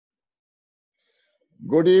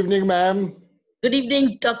Good evening, ma'am. Good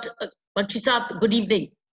evening, Dr. Bakshi साहब. Good evening.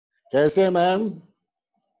 कैसे हैं मैम?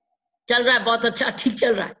 चल रहा है बहुत अच्छा, ठीक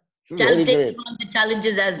चल रहा है. Very Taking great. on the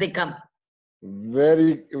challenges as they come.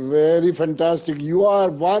 Very fantastic. You are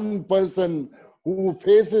one person who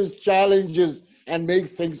faces challenges and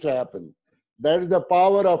makes things to happen. That is the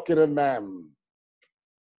power of Kiran ma'am.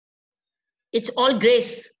 It's all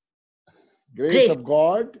grace. Grace of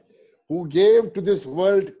God who gave to this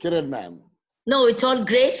world Kiran ma'am. No, it's all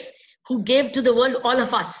grace who gave to the world all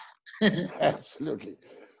of us. Absolutely.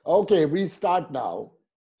 Okay, we start now.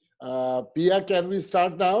 Pia, can we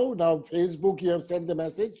start now? Now, Facebook, you have sent the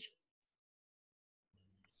message?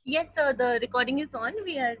 Yes, sir. The recording is on.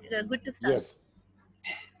 We are good to start. Yes.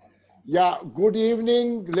 Yeah, good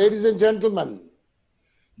evening, ladies and gentlemen.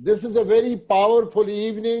 This is a very powerful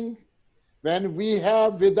evening when we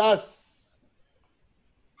have with us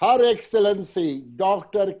Her Excellency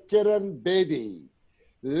Dr. Kiran Bedi,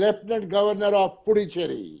 Lieutenant Governor of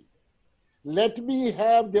Puducherry. Let me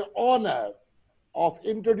have the honor of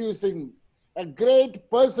introducing a great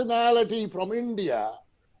personality from India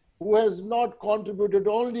who has not contributed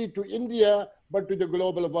only to India but to the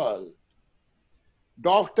global world.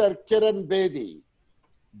 Dr. Kiran Bedi,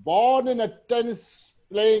 born in a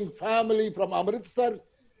tennis-playing family from Amritsar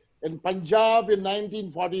in Punjab in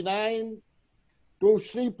 1949, to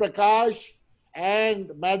Sri Prakash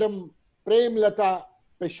and Madam Premlata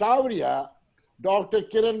Peshawariya, Dr.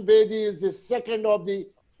 Kiran Bedi is the second of the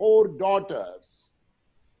 4 daughters.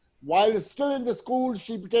 While still in the school,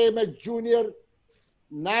 she became a junior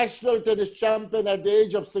national tennis champion at the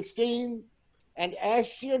age of 16 and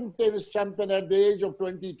Asian tennis champion at the age of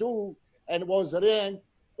 22 and was ranked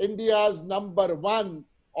India's #1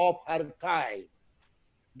 of her kind.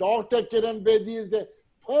 Dr. Kiran Bedi is the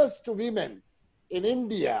first woman in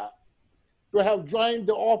India to have joined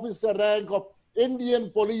the officer rank of Indian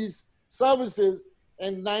Police Services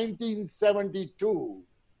in 1972.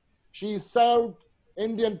 She served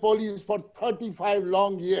Indian police for 35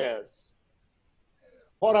 long years.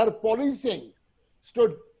 For her policing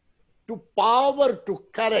stood to power to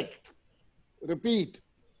correct. Repeat,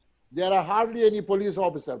 there are hardly any police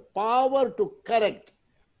officer. Power to correct,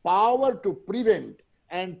 power to prevent,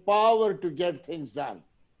 and power to get things done.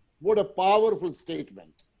 What a powerful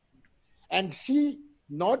statement. And she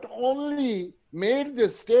not only made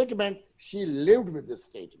this statement, she lived with this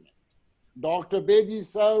statement. Dr. Bedi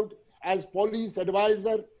served as police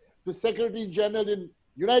advisor to Secretary General in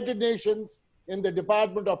United Nations in the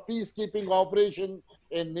Department of Peacekeeping Operation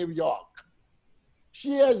in New York.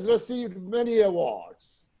 She has received many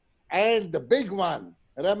awards, and the big one,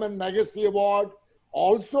 Raman Magsaysay Award,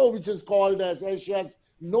 also which is called as Asia's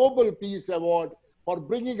Nobel Peace Award for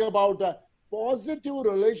bringing about a positive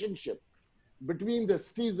relationship between the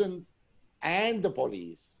citizens and the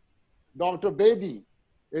police. Dr. Bedi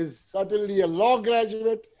is certainly a law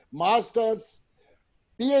graduate, master's,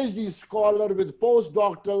 PhD scholar with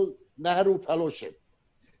postdoctoral Nehru Fellowship.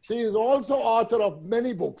 She is also author of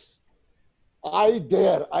many books. I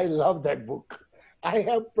Dare, I love that book. I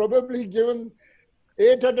have probably given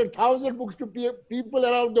 800,000 books to people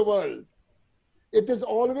around the world. It is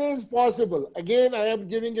always possible. Again, I am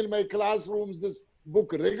giving in my classrooms this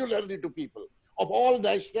book regularly to people of all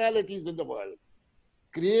nationalities in the world,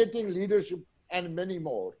 creating leadership and many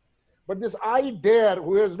more. But this I Dare,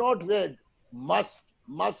 who has not read, must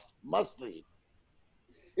read.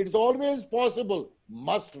 It's always possible,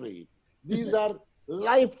 must read. These are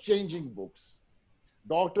life-changing books.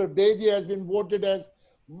 Dr. Bedi has been voted as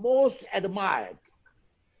most admired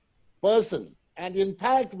person. And in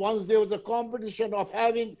fact, once there was a competition of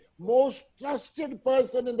having most trusted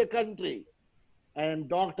person in the country. And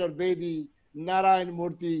Dr. Bedi, Narayan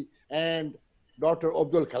Murthy, and Dr.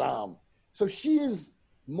 Abdul Kalam. So she is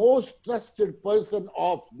most trusted person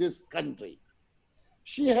of this country.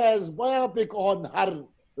 She has biopic on her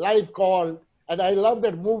life called, and I love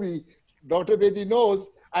that movie. Dr. Bedi knows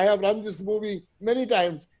I have run this movie many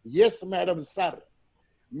times. Yes, Madam, Sir,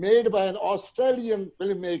 made by an Australian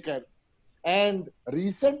filmmaker. And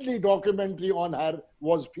recently documentary on her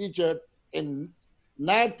was featured in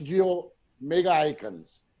Nat Geo Mega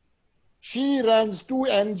Icons. She runs 2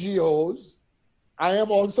 NGOs. I am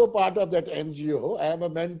also part of that NGO. I am a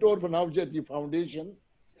mentor for Navjyoti Foundation,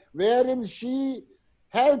 wherein she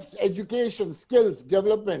helps education, skills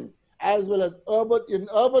development, as well as in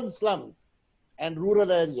urban slums and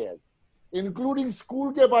rural areas, including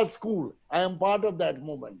School Ke Baad School. I am part of that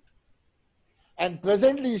movement. And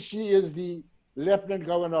presently, she is the Lieutenant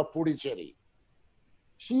Governor of Puducherry.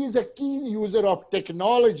 She is a keen user of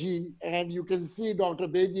technology, and you can see Dr.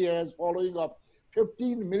 Bedi has following of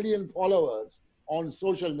 15 million followers on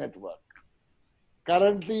social network.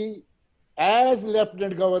 Currently, as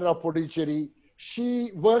Lieutenant Governor of Puducherry,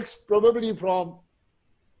 she works probably from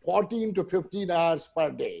 14 to 15 hours per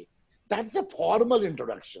day. That's a formal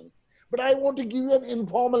introduction. But I want to give you an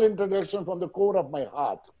informal introduction from the core of my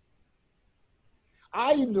heart.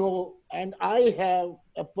 I know and I have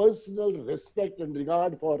a personal respect and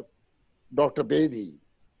regard for Dr. Bedi.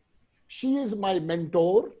 She is my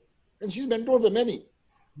mentor, and she's mentor for many.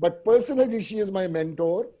 But personally, she is my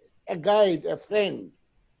mentor, a guide, a friend,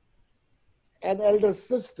 an elder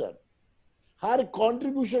sister. Her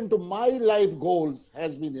contribution to my life goals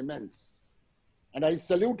has been immense, and I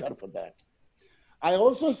salute her for that. I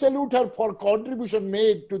also salute her for contribution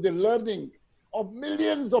made to the learning of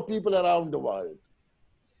millions of people around the world.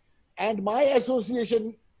 And my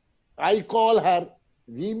association, I call her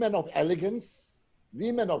women of elegance,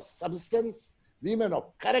 women of substance, women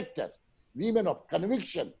of character, women of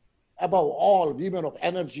conviction, above all, women of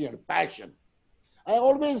energy and passion. I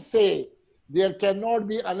always say there cannot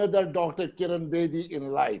be another Dr. Kiran Bedi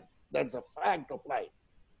in life. That's a fact of life.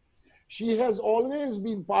 She has always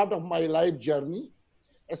been part of my life journey,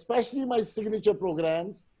 especially my signature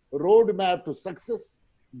programs, Roadmap to Success,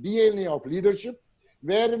 DNA of Leadership,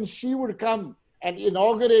 wherein she would come and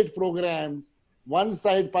inaugurate programs. One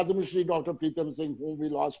side, Padma Shri Dr. Pritam Singh, whom we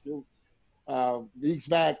lost few weeks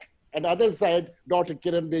back, and other side, Dr.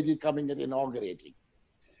 Kiran Bedi coming and inaugurating.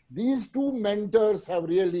 These two mentors have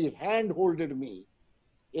really hand-holded me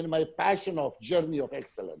in my passion of journey of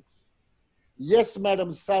excellence. Yes,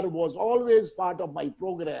 Madam Sir was always part of my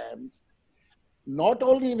programs, not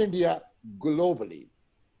only in India, globally.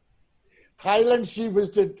 Thailand she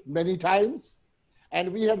visited many times,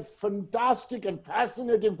 and we had fantastic and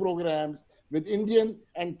fascinating programs with Indian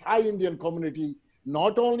and Thai Indian community,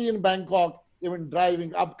 not only in Bangkok, even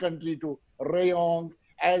driving up country to Rayong,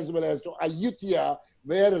 as well as to Ayutthaya,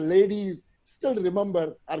 where ladies still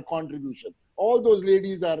remember our contribution. All those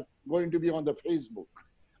ladies are going to be on the Facebook.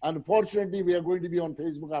 Unfortunately, we are going to be on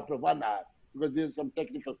Facebook after 1 hour because there's some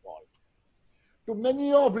technical fault. To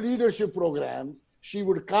many of leadership programs, she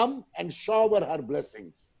would come and shower her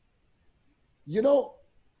blessings. You know,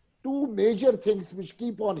 two major things which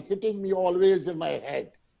keep on hitting me always in my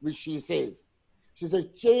head, which she says. She says,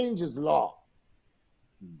 change is law.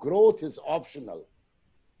 Growth is optional.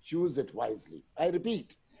 Choose it wisely. I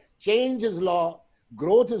repeat, change is law.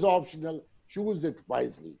 Growth is optional. Choose it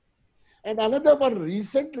wisely. And another one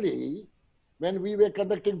recently, when we were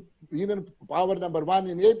conducting Women Power #1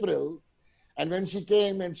 in April, and when she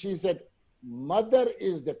came and she said, mother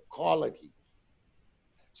is the quality.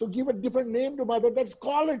 So give a different name to mother, that's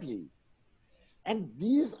quality. And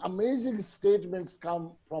these amazing statements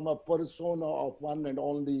come from a persona of one and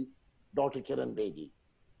only Dr. Kiran Bedi.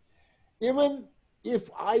 Even if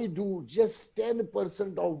I do just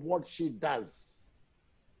 10% of what she does,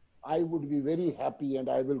 I would be very happy and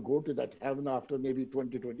I will go to that heaven after maybe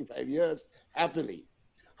 20, 25 years happily.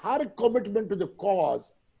 Her commitment to the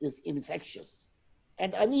cause is infectious.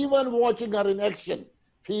 And anyone watching her in action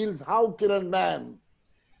feels how Kiran ma'am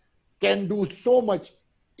can do so much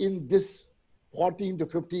in this 14 to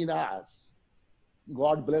 15 hours.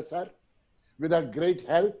 God bless her with her great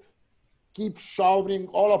health. Keep showering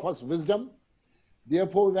all of us wisdom.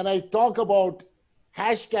 Therefore, when I talk about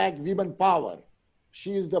 #Women Power,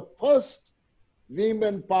 she is the first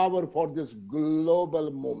women power for this global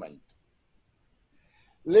movement.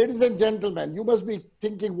 Ladies and gentlemen, you must be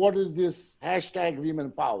thinking, what is this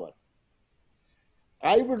 #Women Power?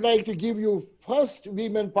 I would like to give you first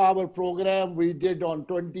Women Power program we did on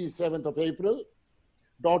 27th of April.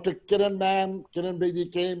 Dr. Kiran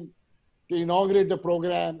Bedi came to inaugurate the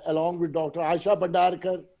program along with Dr. Asha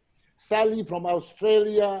Bhandarkar, Sally from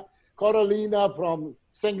Australia, Carolina from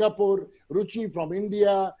Singapore, Ruchi from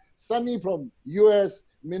India, Sunny from US,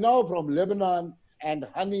 Minau from Lebanon, and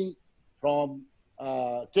Honey from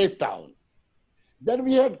Cape Town. Then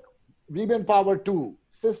we had Women Power 2,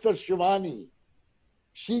 Sister Shivani.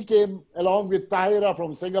 She came along with Tahira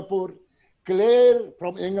from Singapore, Claire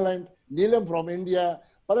from England, Neelam from India,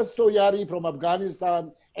 Parastoyari from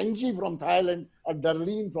Afghanistan, Angie from Thailand, and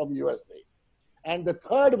Darlene from USA. And the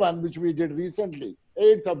third one, which we did recently,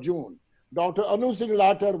 8th of June, Dr. Anu Singh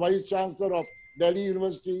Latter, Vice Chancellor of Delhi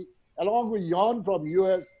University, along with Yon from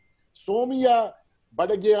US, Somia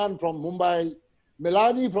Badagyan from Mumbai,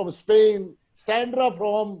 Melanie from Spain, Sandra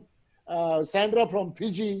from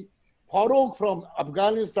Fiji, Farooq from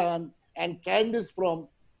Afghanistan, and Candice from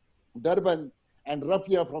Durban, and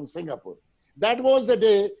Rafia from Singapore. That was the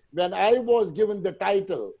day when I was given the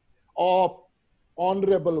title of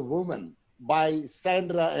Honorable Woman by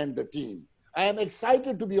Sandra and the team. I am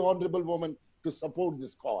excited to be Honorable Woman to support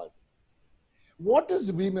this cause. What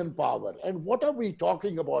is women power and what are we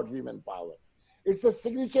talking about women power? It's a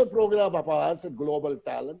signature program of ours at Global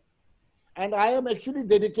Talent. And I am actually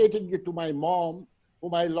dedicating it to my mom,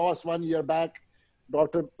 whom I lost 1 year back.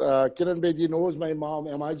 Dr. Kiran Bedi knows my mom,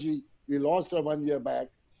 Emaji. We lost her 1 year back.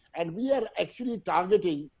 And we are actually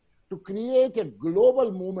targeting to create a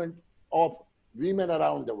global movement of women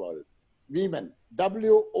around the world. Women,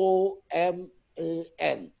 W-O-M-A-N.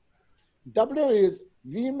 W is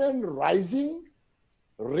women rising,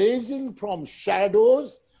 raising from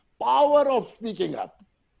shadows, power of speaking up.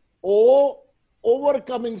 O,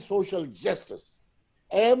 overcoming social justice.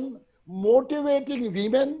 M, motivating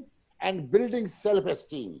women and building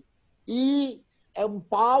self-esteem. E,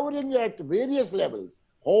 empowering at various levels,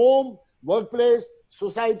 home, workplace,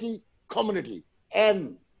 society, community.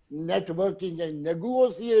 N, networking and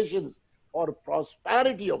negotiations for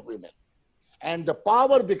prosperity of women. And the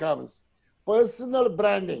power becomes personal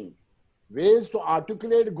branding, ways to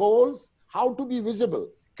articulate goals, how to be visible,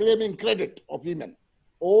 claiming credit of women.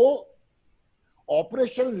 O,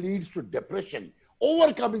 oppression leads to depression,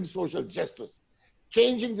 overcoming social justice,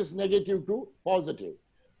 changing this negative to positive.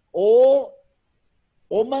 O,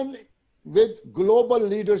 women with global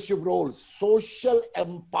leadership roles, social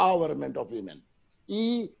empowerment of women.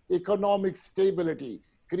 E, economic stability,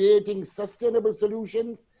 creating sustainable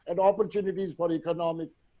solutions and opportunities for economic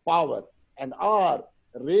power. And R,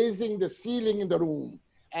 raising the ceiling in the room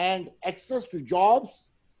and access to jobs,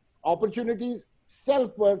 opportunities,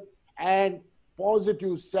 self-worth, and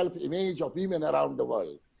positive self-image of women around the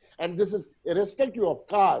world. And this is irrespective of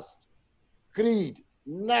caste, creed,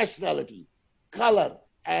 nationality, color,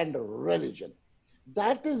 and religion.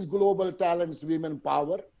 That is Global Talent's women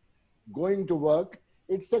power going to work.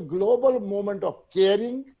 It's a global moment of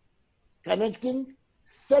caring, connecting,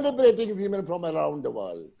 celebrating women from around the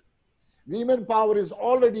world. Women power is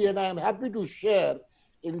already, and I am happy to share,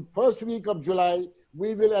 in first week of July,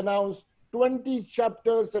 we will announce 20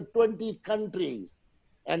 chapters at 20 countries.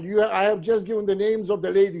 And I have just given the names of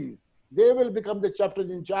the ladies. They will become the chapter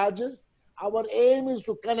in charges. Our aim is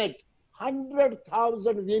to connect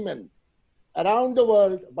 100,000 women around the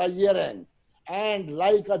world by year end. And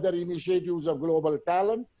like other initiatives of Global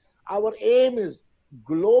Talent, our aim is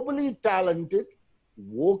globally talented,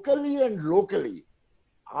 vocally and locally,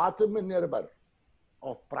 Atmanirbhar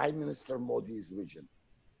of Prime Minister Modi's vision.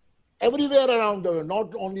 Everywhere around the world,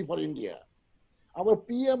 not only for India. Our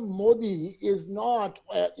PM Modi is not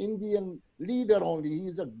an Indian leader only, he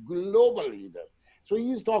is a global leader. So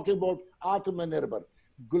he is talking about Atmanirbhar,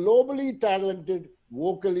 globally talented,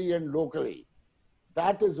 vocally and locally.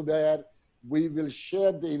 That is where we will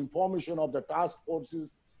share the information of the task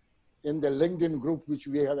forces in the LinkedIn group, which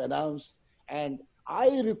we have announced. And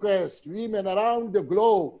I request women around the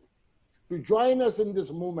globe to join us in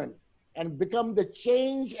this movement and become the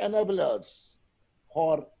change enablers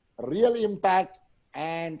for real impact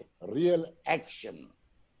and real action.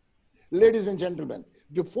 Ladies and gentlemen,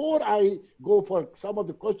 before I go for some of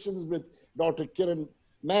the questions with Dr. Kiran,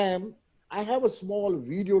 ma'am, I have a small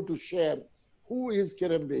video to share. Who is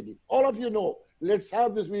Kiran Bedi? All of you know. Let's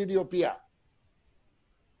have this video, Pia.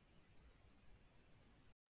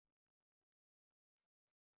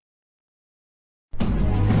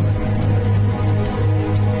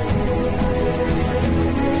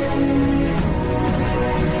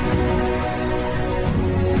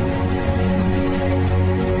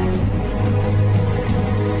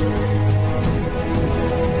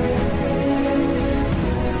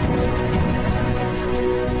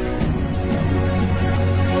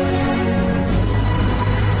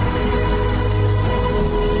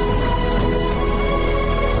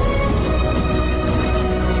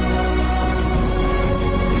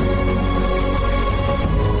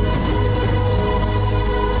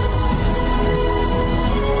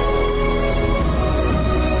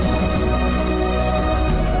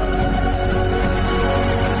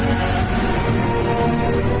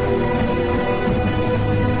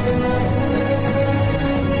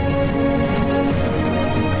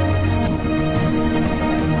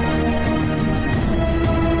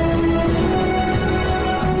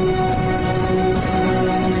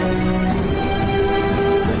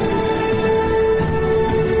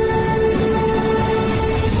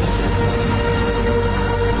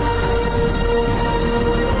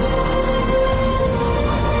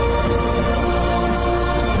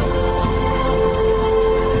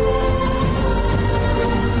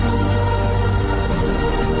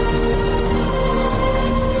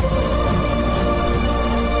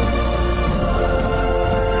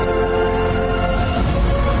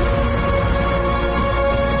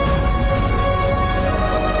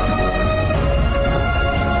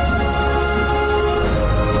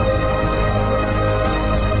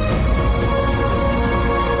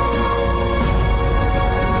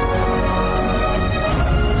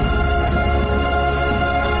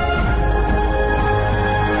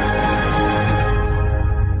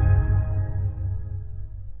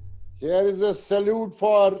 is a salute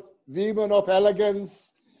for women of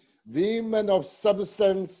elegance, women of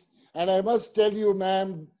substance. And I must tell you,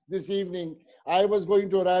 ma'am, this evening, I was going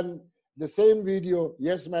to run the same video.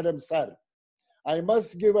 Yes, madam, sir. I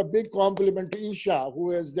must give a big compliment to Isha,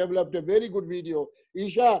 who has developed a very good video.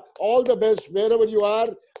 Isha, all the best wherever you are.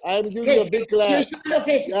 I am giving you a big clap.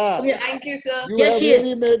 Yeah, Thank you, sir. you Here have she is.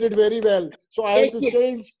 really made it very well. So I Here had to she is.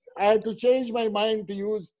 change. I had to change my mind to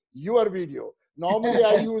use your video. Normally,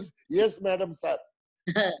 I use yes, madam, sir.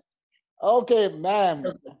 Okay, ma'am.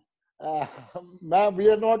 Uh, ma'am, we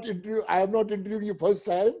are not I have not interviewed you first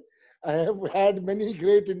time. I have had many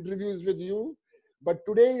great interviews with you, but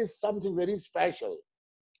today is something very special,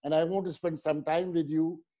 and I want to spend some time with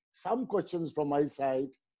you. Some questions from my side,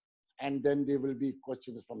 and then there will be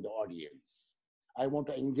questions from the audience. I want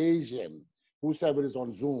to engage him, whosoever is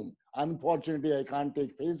on Zoom. Unfortunately, I can't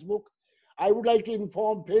take Facebook. I would like to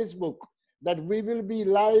inform Facebook that we will be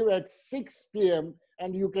live at 6 p.m.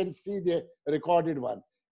 and you can see the recorded one.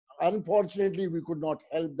 Unfortunately, we could not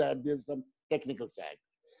help that. There's some technical side.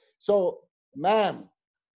 So, ma'am,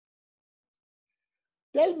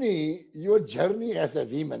 tell me your journey as a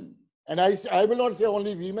woman. And I will not say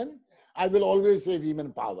only women, I will always say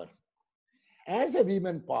women power. As a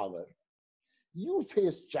women power, you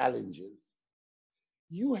faced challenges,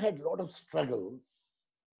 you had a lot of struggles.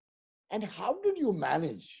 And how did you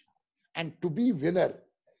manage and to be winner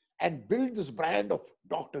and build this brand of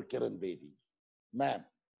Dr. Kiran Bedi? Ma'am.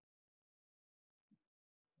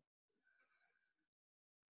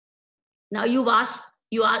 Now you've asked,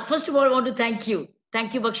 first of all, I want to thank you.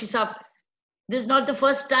 Thank you, Bakshi Saab. This is not the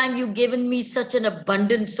first time you've given me such an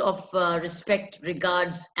abundance of respect,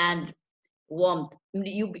 regards, and warmth.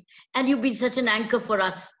 You've been such an anchor for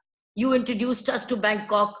us. You introduced us to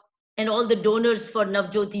Bangkok and all the donors for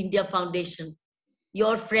Navjyoti India Foundation.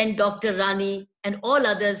 Your friend, Dr. Rani, and all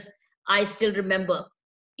others, I still remember.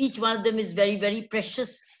 Each one of them is very, very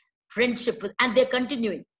precious friendship, and they're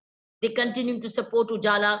continuing. They're continuing to support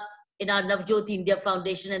Ujala in our Navjyoti India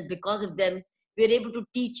Foundation, and because of them, we're able to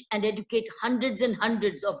teach and educate hundreds and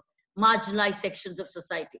hundreds of marginalized sections of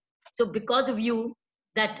society. So because of you,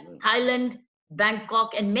 that Thailand,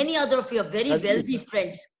 Bangkok, and many other of your very wealthy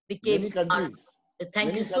friends became many countries.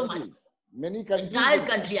 Thank you so much. Many countries. Entire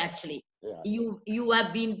country, actually. Yeah. You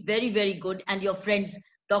have been very, very good, and your friends,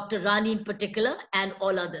 Dr. Rani in particular, and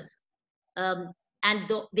all others.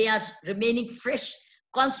 They are remaining fresh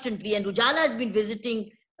constantly. And Ujala has been visiting,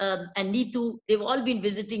 and Neetu, they've all been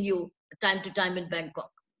visiting you time to time in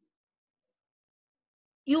Bangkok.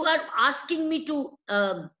 You are asking me to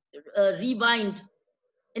rewind.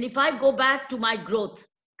 And if I go back to my growth,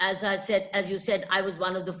 as you said, I was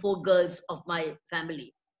one of the 4 girls of my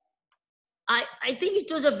family. I think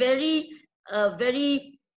it was a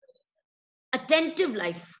very attentive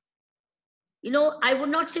life. You know, I would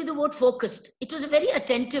not say the word focused. It was a very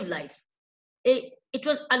attentive life. It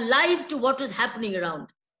was alive to what was happening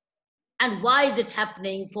around. And why is it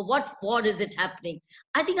happening? For is it happening?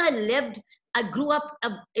 I think I grew up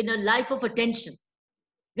in a life of attention,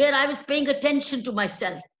 where I was paying attention to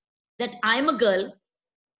myself, that I'm a girl,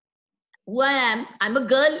 who I am. I'm a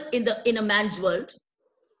girl in a man's world,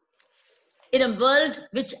 in a world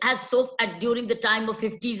which has during the time of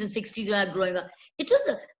 50s and 60s when I was growing up,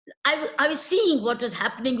 I was seeing what was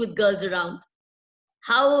happening with girls around,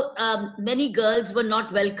 how many girls were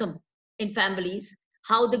not welcome in families,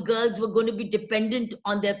 how the girls were going to be dependent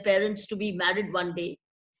on their parents to be married one day.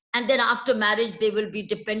 And then after marriage, they will be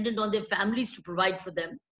dependent on their families to provide for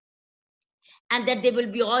them. And that they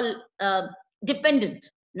will be all dependent.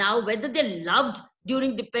 Now, whether they loved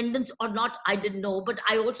during dependence or not, I didn't know. But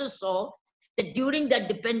I also saw that during that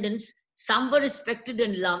dependence, some were respected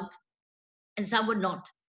and loved, and some were not.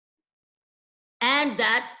 And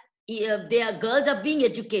that their girls are being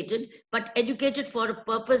educated, but educated for a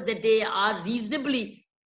purpose that they are reasonably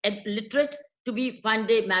literate to be one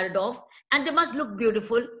day married off, and they must look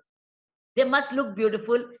beautiful. They must look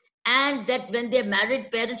beautiful, and that when they're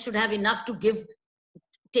married, parents should have enough to give.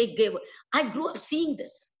 I grew up seeing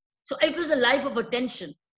this. So it was a life of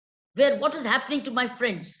attention, where what was happening to my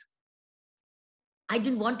friends, I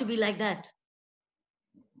didn't want to be like that.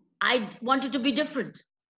 I wanted to be different.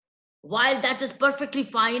 While that is perfectly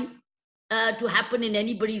fine to happen in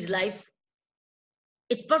anybody's life,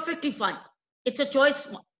 it's perfectly fine. It's a choice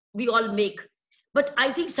we all make. But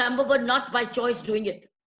I think some were not by choice doing it,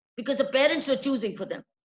 because the parents were choosing for them.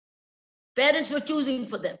 Parents were choosing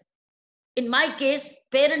for them. In my case,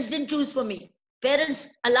 parents didn't choose for me. Parents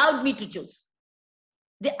allowed me to choose.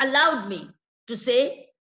 They allowed me to say,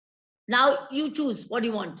 now you choose what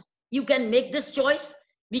you want. You can make this choice.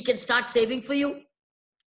 We can start saving for you.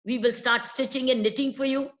 We will start stitching and knitting for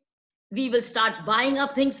you. We will start buying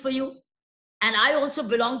up things for you. And I also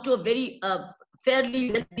belong to a very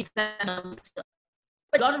fairly wealthy family,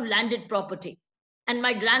 a lot of landed property. And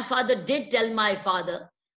my grandfather did tell my father,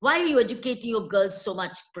 why are you educating your girls so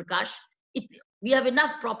much, Prakash? It, we have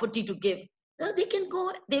enough property to give. They can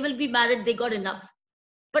go, they will be married, they got enough.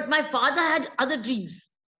 But my father had other dreams.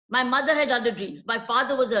 My mother had other dreams. My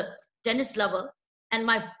father was a tennis lover, and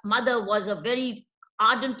my mother was a very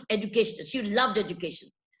ardent educationist. She loved education.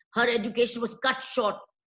 Her education was cut short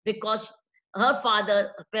because her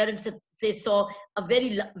father, her parents say, saw a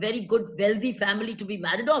very good, wealthy family to be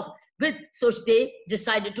married off with. So they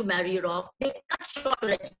decided to marry her off. They cut short her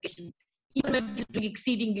education, even when she was doing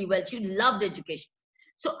exceedingly well. She loved education.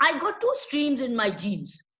 So I got two streams in my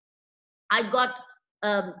genes. I got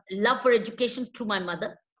love for education through my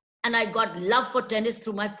mother, and I got love for tennis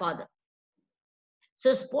through my father.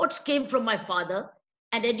 So sports came from my father,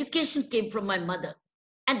 and education came from my mother.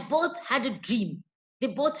 And both had a dream. They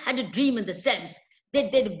both had a dream in the sense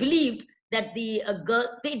that they believed that the girl,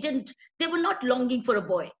 they were not longing for a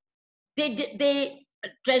boy. They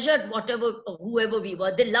treasured whoever we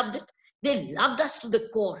were. They loved it. They loved us to the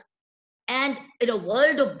core. And in a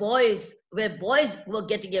world of boys, where boys were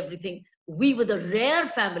getting everything, we were the rare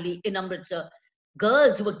family in Amritsar.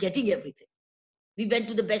 Girls were getting everything. We went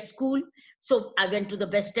to the best school. So I went to the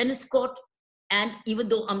best tennis court. And even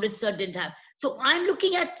though Amritsar didn't have. So I'm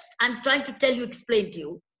trying to tell you, explain to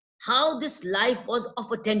you how this life was of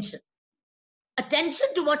attention. Attention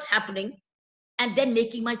to what's happening, and then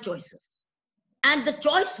making my choices. And the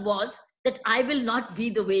choice was that I will not be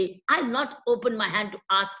the way, I'll not open my hand to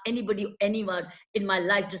ask anybody, anyone in my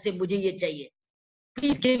life to say, Mujhe ye chahiye.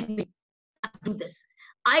 Please give me, do this.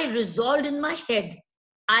 I resolved in my head,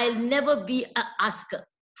 I'll never be an asker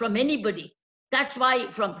from anybody. That's why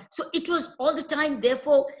so it was all the time.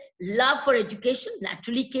 Therefore, love for education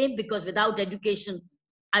naturally came, because without education,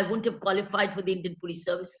 I wouldn't have qualified for the Indian Police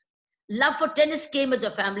Service. Love for tennis came as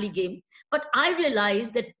a family game. But I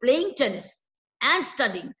realized that playing tennis and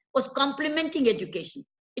studying was complementing education.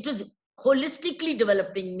 It was holistically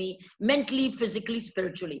developing me mentally, physically,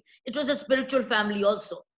 spiritually. It was a spiritual family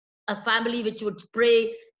also. A family which would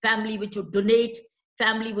pray, family which would donate,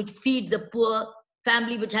 family which feed the poor,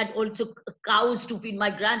 family which had also cows to feed.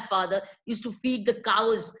 My grandfather used to feed the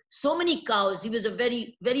cows, so many cows. He was a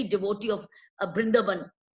very, very devotee of Brindaban.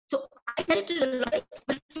 So I inherited a lot of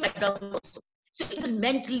spiritual background also. So it was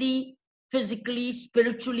mentally, physically,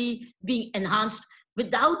 spiritually being enhanced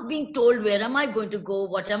without being told, where am I going to go?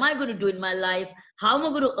 What am I going to do in my life? How am I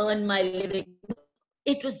going to earn my living?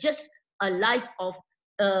 It was just a life of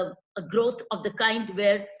a growth of the kind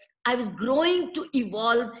where I was growing to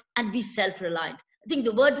evolve and be self-reliant. I think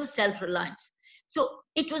the word was self-reliance. So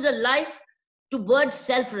it was a life towards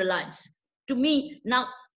self-reliance. To me, now,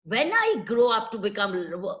 when I grow up to become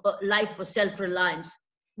a life for self-reliance,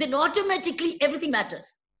 then automatically everything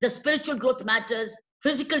matters. The spiritual growth matters,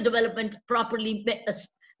 physical development properly,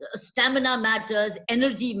 stamina matters,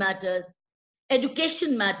 energy matters,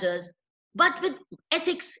 education matters, but with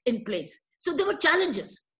ethics in place. So there were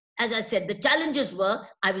challenges. As I said, the challenges were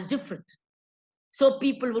I was different. So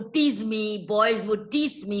people would tease me, boys would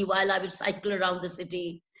tease me while I would cycle around the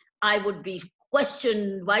city. I would be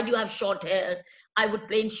questioned, why do you have short hair? I would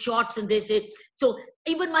play in shorts, and they say, so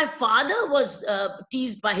even my father was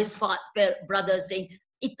teased by his brother, saying,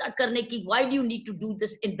 Itna karne ki, why do you need to do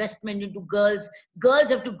this investment into girls? Girls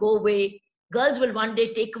have to go away. Girls will one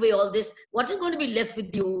day take away all this. What is going to be left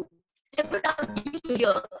with you? Every time I used to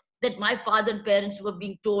hear that my father and parents were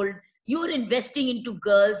being told, you are investing into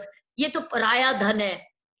girls. Ye to paraya dhan hai.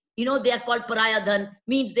 You know, they are called paraya dhan,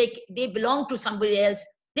 means they belong to somebody else.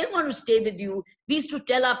 They want to stay with you. We used to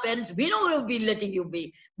tell our parents, we don't will be letting you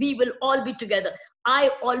be. We will all be together.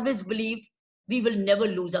 I always believed we will never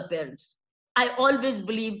lose our parents. I always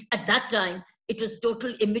believed at that time, it was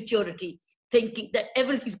total immaturity, thinking that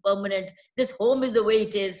everything's permanent. This home is the way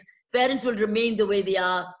it is. Parents will remain the way they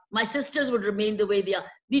are. My sisters would remain the way they are.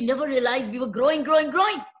 We never realized we were growing.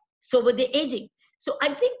 So were they aging. So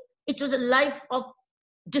I think it was a life of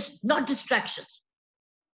not distractions.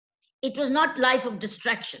 It was not life of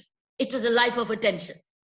distraction. It was a life of attention.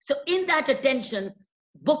 So in that attention,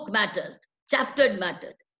 book mattered, chapter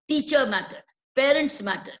mattered, teacher mattered, parents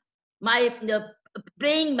mattered, my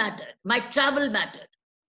praying mattered, my travel mattered,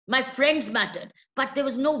 my friends mattered, but there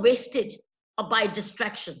was no wastage by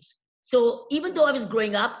distractions. So even though I was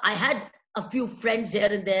growing up, I had a few friends here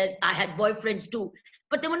and there. I had boyfriends too,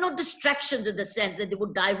 but there were no distractions in the sense that they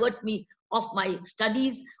would divert me off my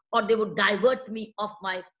studies, or they would divert me off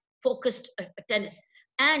my focused tennis.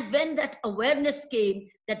 And when that awareness came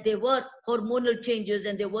that there were hormonal changes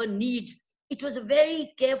and there were needs, it was a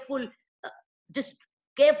very careful, just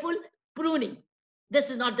careful pruning.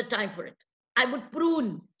 This is not the time for it. I would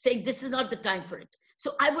prune, saying this is not the time for it.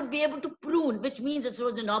 So I would be able to prune, which means it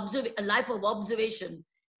was a life of observation,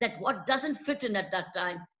 that what doesn't fit in at that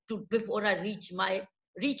time to before I reach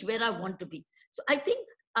where I want to be. So I think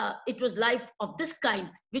it was life of this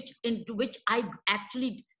kind, into which I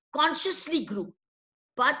actually consciously grew.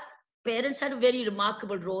 But parents had a very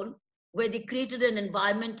remarkable role, where they created an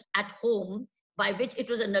environment at home by which it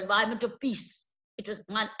was an environment of peace. It was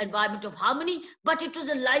an environment of harmony, but it was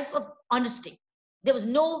a life of honesty. There was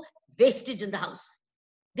no wastage in the house.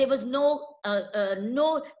 There was nothing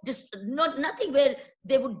where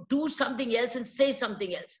they would do something else and say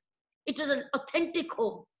something else. It was an authentic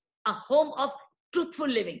home, a home of truthful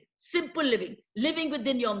living, simple living, living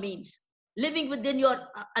within your means, living within your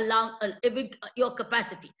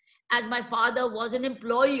capacity. As my father was an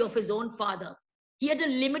employee of his own father, he had a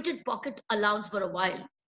limited pocket allowance for a while.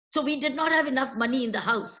 So we did not have enough money in the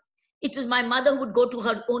house. It was my mother who would go to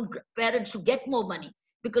her own parents to get more money,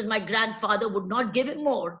 because my grandfather would not give him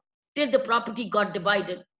more till the property got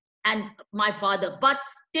divided. And my father, but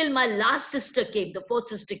till my last sister came, the fourth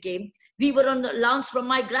sister came, we were on allowance from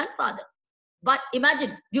my grandfather. But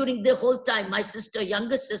imagine, during the whole time, my sister,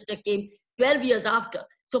 youngest sister, came 12 years after.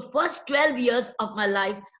 So first 12 years of my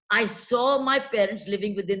life, I saw my parents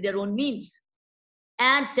living within their own means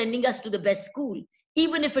and sending us to the best school,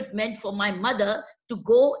 even if it meant for my mother to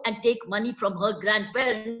go and take money from her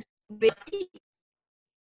grandparents.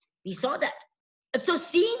 We saw that. And so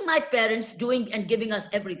seeing my parents doing and giving us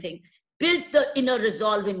everything built the inner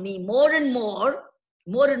resolve in me, more and more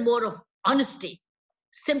of honesty,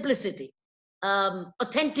 simplicity,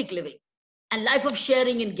 authentic living, and life of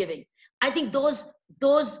sharing and giving. I think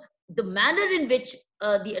the manner in which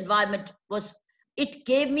the environment was, it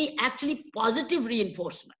gave me actually positive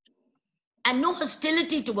reinforcement and no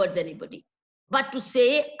hostility towards anybody, but to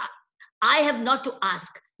say, I have not to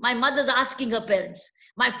ask. My mother's asking her parents.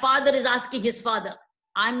 My father is asking his father.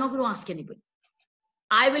 I'm not going to ask anybody.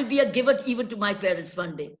 I will be a giver even to my parents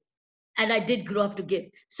one day. And I did grow up to give.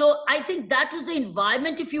 So I think that was the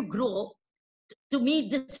environment. If you grow, to me,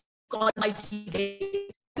 this is called my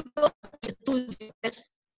days.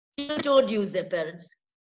 Children don't use their parents.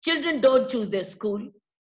 Children don't choose their school.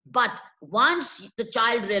 But once the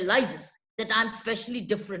child realizes that I'm specially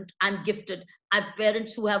different, I'm gifted, I have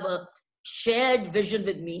parents who have a shared vision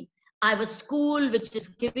with me, I have a school which is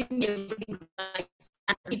giving me everything right.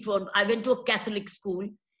 I went to a Catholic school,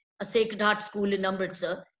 a Sacred Heart school in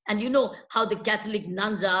Amritsar, and you know how the Catholic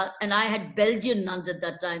nuns are, and I had Belgian nuns at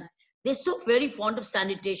that time. They're so very fond of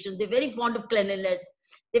sanitation, they're very fond of cleanliness,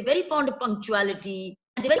 they're very fond of punctuality,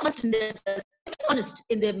 and they're very honest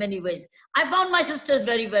in their many ways. I found my sisters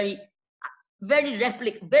very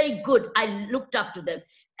good. I looked up to them,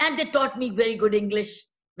 and they taught me very good English.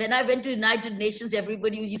 When I went to United Nations,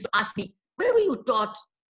 everybody used to ask me, where were you taught?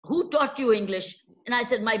 Who taught you English? And I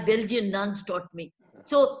said, my Belgian nuns taught me.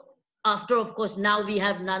 So after, of course, now we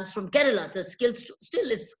have nuns from Kerala. The skill still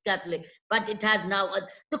is Catholic, but it has now.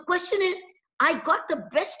 The question is, I got the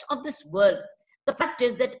best of this world. The fact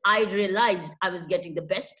is that I realized I was getting the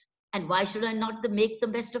best. And why should I not make the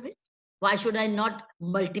best of it? Why should I not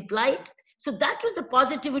multiply it? So that was the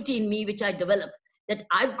positivity in me which I developed, that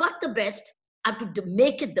I've got the best, I have to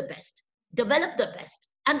make it the best, develop the best,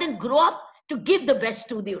 and then grow up to give the best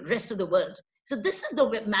to the rest of the world. So this is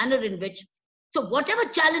the manner in which, so whatever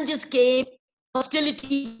challenges came,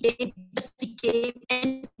 hostility came,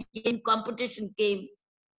 envy came, competition came,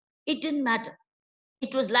 it didn't matter.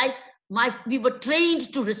 It was like we were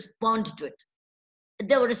trained to respond to it.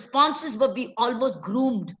 The responses were almost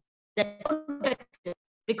groomed, that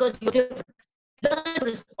because you're different. Learn to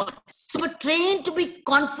respond. So we're trained to be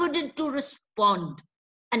confident to respond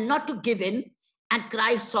and not to give in and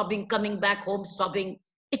cry sobbing, coming back home sobbing.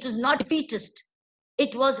 It was not defeatist.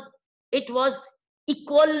 It was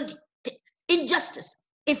equal injustice.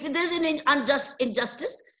 If there's an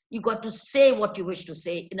injustice, you got to say what you wish to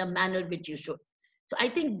say in a manner which you should. So I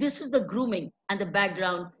think this is the grooming and the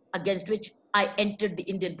background against which I entered the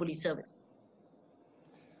Indian Police Service.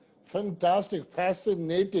 Fantastic,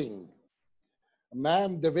 fascinating.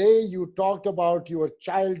 Ma'am, the way you talked about your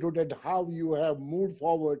childhood and how you have moved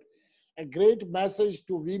forward, a great message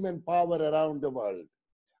to women power around the world.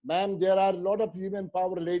 Ma'am, there are a lot of women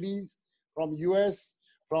power ladies from US,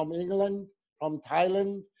 from England, from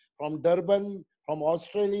Thailand, from Durban, from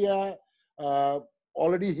Australia,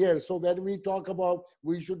 already here. So when we talk about,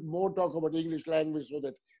 we should more talk about English language so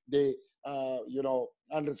that they,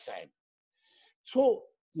 understand. So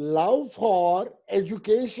love for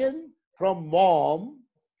education from mom,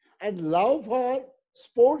 and love for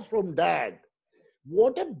sports from dad.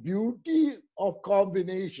 What a beauty of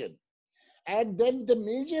combination. And then the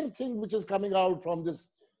major thing which is coming out from this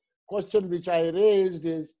question which I raised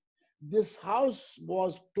is this house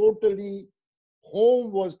was totally,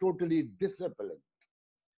 home was totally disciplined,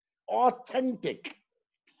 authentic.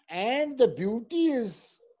 And the beauty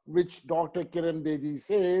is, which Dr. Kiran Bedi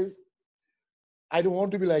says, I don't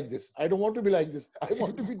want to be like this. I don't want to be like this. I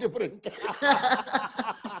want to be different.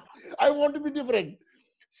 I want to be different.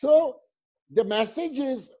 So the message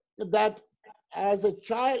is that as a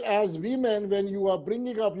child, as women, when you are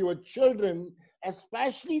bringing up your children,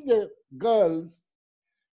 especially the girls,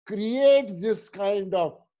 create this kind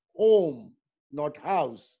of home, not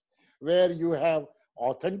house, where you have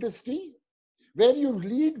authenticity, where you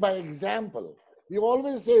lead by example. We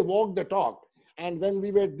always say walk the talk. And when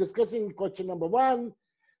we were discussing question number one,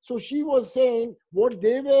 so she was saying what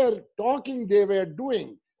they were talking, they were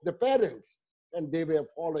doing, the parents, and they were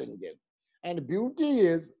following them. And beauty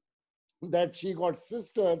is that she got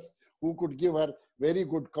sisters who could give her very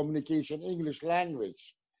good communication, English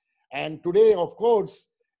language. And today, of course,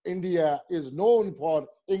 India is known for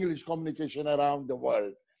English communication around the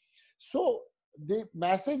world. So the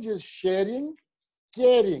message is sharing,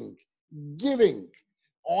 caring, giving,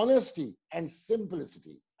 honesty, and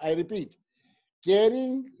simplicity. I repeat,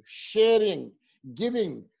 caring, sharing,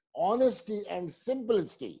 giving, honesty, and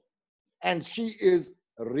simplicity. And she is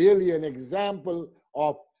really an example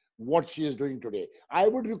of what she is doing today. I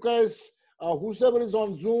would request whoever is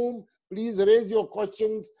on Zoom, please raise your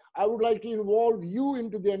questions. I would like to involve you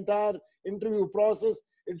into the entire interview process.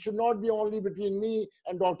 It should not be only between me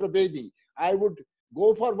and Dr. Bedi. I would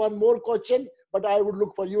go for one more question, but I would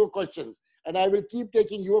look for your questions. And I will keep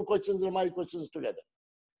taking your questions and my questions together.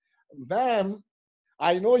 Ma'am,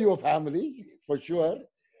 I know your family for sure,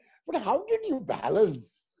 but how did you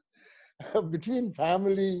balance between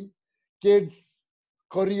family, kids,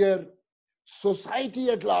 career, society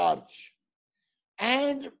at large,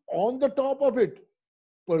 and on the top of it,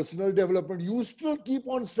 personal development? You still keep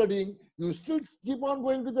on studying, you still keep on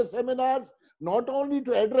going to the seminars, not only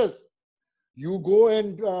to address. You go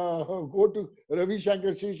and go to Ravi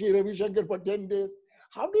Shankar, Shri Ravi Shankar for 10 days.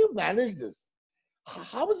 How do you manage this?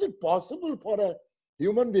 How is it possible for a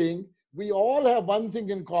human being? We all have one thing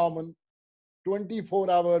in common,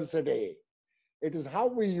 24 hours a day. It is how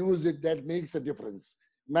we use it that makes a difference.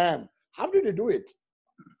 Ma'am, how did you do it?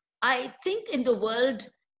 I think in the world,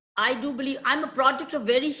 I do believe I'm a product of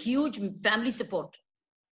very huge family support.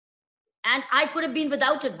 And I could have been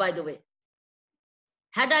without it, by the way.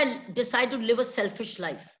 Had I decided to live a selfish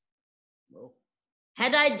life, No.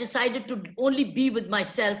 had I decided to only be with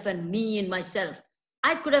myself and me and myself,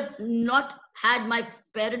 I could have not had my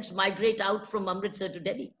parents migrate out from Amritsar to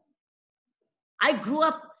Delhi. I grew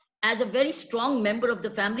up as a very strong member of the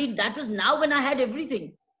family. That was now when I had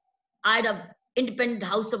everything. I had an independent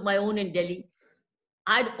house of my own in Delhi.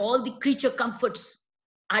 I had all the creature comforts.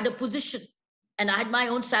 I had a position and I had my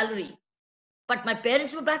own salary. But my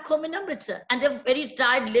parents were back home in Amritsar and they were very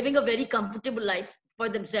tired, living a very comfortable life for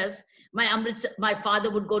themselves. My father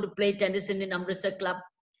would go to play tennis in an Amritsar club.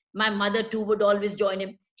 My mother too would always join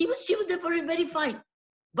him. She was there very, very fine.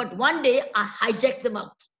 But one day I hijacked them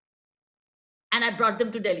out and I brought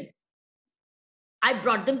them to Delhi. I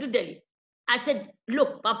brought them to Delhi. I said,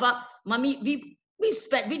 look, Papa, Mummy,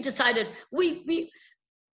 we decided,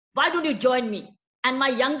 why don't you join me? And my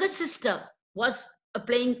younger sister was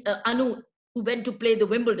playing Anu, who went to play the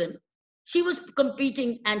Wimbledon. She was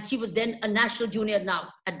competing and she was then a national junior now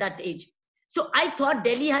at that age. So I thought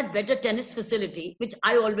Delhi had better tennis facility, which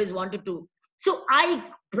I always wanted to. So I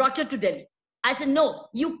brought her to Delhi. I said, no,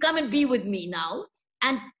 you come and be with me now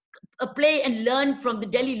and play and learn from the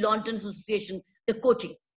Delhi Lawn Tennis Association, the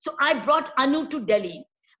coaching. So I brought Anu to Delhi.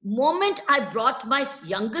 Moment I brought my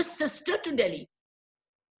younger sister to Delhi,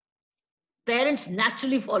 parents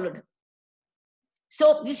naturally followed her.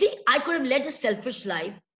 So you see, I could have led a selfish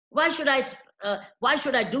life. Why should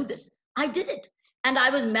I do this? I did it. And I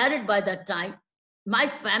was married by that time. My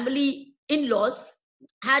family in-laws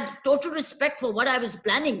had total respect for what I was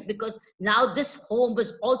planning because now this home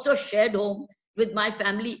was also a shared home with my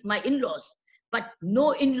family, my in-laws. But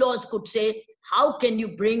no in-laws could say, how can you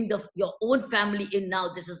bring your own family in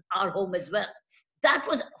now? This is our home as well. That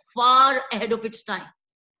was far ahead of its time,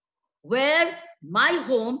 where my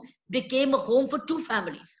home became a home for two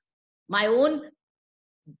families, my own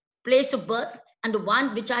place of birth and the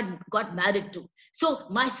one which I got married to. So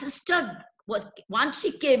my sister once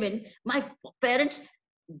she came in, my parents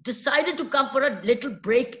decided to come for a little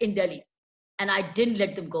break in Delhi. and I didn't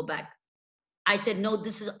let them go back. I said, no,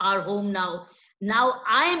 this is our home now. Now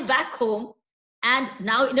I am back home, and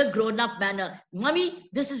now in a grown-up manner. Mummy,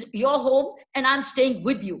 this is your home and I'm staying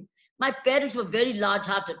with you. My parents were very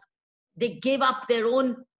large-hearted. They gave up their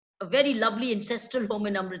own, a very lovely ancestral home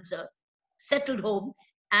in Amritsar, settled home,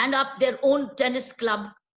 and up their own tennis club,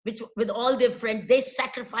 which with all their friends, they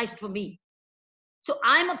sacrificed for me. So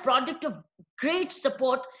I'm a product of great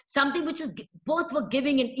support, something which was both were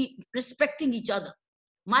giving and respecting each other.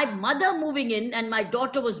 My mother moving in and my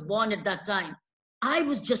daughter was born at that time. I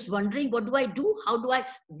was just wondering, what do I do? How do I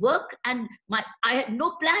work? And I had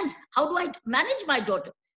no plans. How do I manage my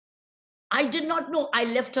daughter? I did not know. I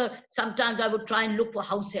left her. Sometimes I would try and look for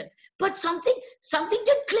house help, but something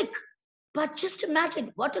didn't click. But just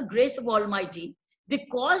imagine what a grace of Almighty,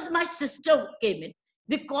 because my sister came in,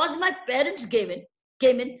 because my parents came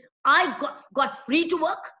in, I got free to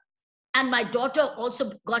work, and my daughter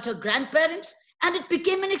also got her grandparents, and it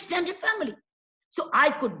became an extended family. So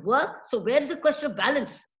I could work. So where is the question of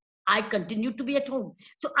balance? I continued to be at home.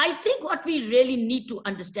 So I think what we really need to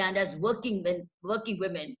understand as working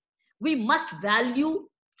women, we must value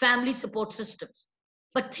family support systems.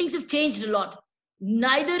 But things have changed a lot.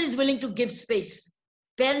 Neither is willing to give space.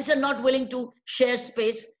 Parents are not willing to share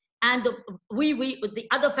space, and the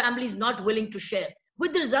other family is not willing to share.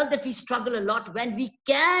 With the result that we struggle a lot when we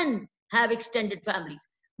can have extended families.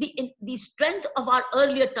 The strength of our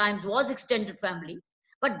earlier times was extended family,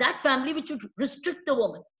 but that family which would restrict the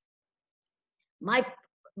woman. My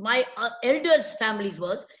elders' families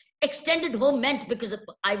was extended home meant, because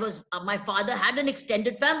my father had an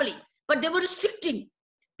extended family, but they were restricting,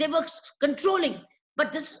 they were controlling.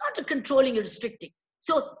 But this is not a controlling or restricting.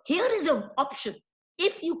 So here is an option.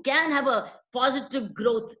 If you can have a positive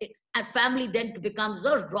growth, a family then becomes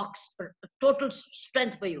a total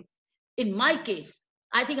strength for you. In my case,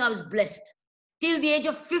 I think I was blessed. Till the age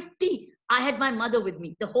of 50, I had my mother with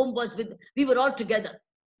me. The home was we were all together.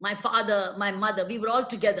 My father, my mother, we were all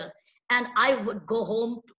together. And I would go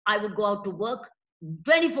home, I would go out to work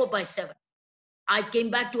 24/7. I came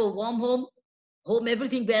back to a warm home,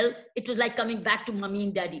 everything well. It was like coming back to mommy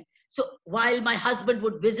and daddy. So while my husband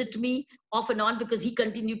would visit me off and on, because he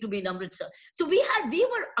continued to be in Amritsar. So we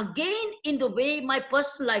were again, in the way my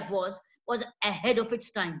personal life was ahead of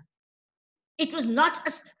its time. It was not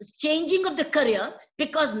a changing of the career,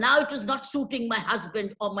 because now it was not suiting my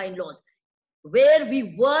husband or my in-laws. Where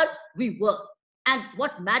we were. And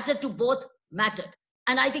what mattered to both mattered.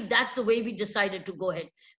 And I think that's the way we decided to go ahead.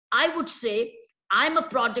 I would say I'm a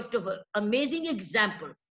product of an amazing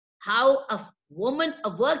example how a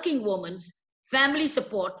working woman's family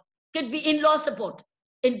support can be in-law support.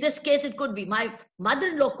 In this case, it could be my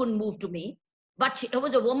mother-in-law couldn't move to me, but she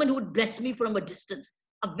was a woman who would bless me from a distance.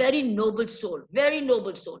 A very noble soul, very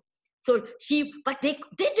noble soul. So but they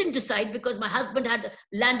didn't decide, because my husband had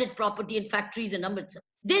landed property and factories in Amritsar.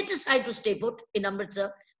 They decided to stay put in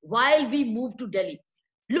Amritsar while we moved to Delhi.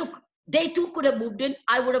 Look, they too could have moved in.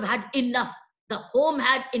 I would have had enough. The home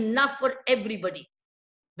had enough for everybody.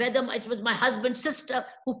 Whether it was my husband's sister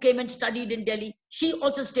who came and studied in Delhi, she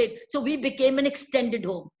also stayed. So we became an extended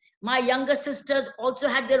home. My younger sisters also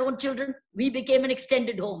had their own children. We became an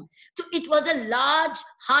extended home. So it was a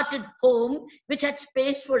large-hearted home which had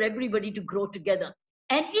space for everybody to grow together.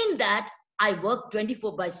 And in that, I worked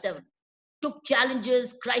 24/7. Took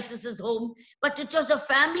challenges, crises home. But it was a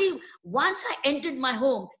family. Once I entered my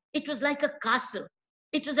home, it was like a castle.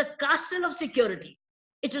 It was a castle of security.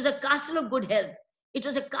 It was a castle of good health. It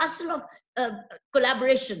was a castle of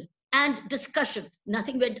collaboration and discussion.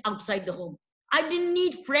 Nothing went outside the home. I didn't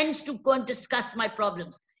need friends to go and discuss my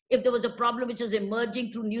problems. If there was a problem which was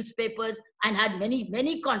emerging through newspapers and had many,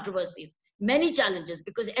 many controversies, many challenges,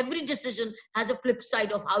 because every decision has a flip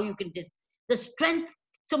side of how you can the strength.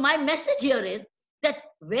 So my message here is that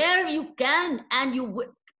where you can and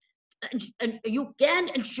you can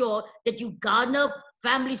ensure that you garner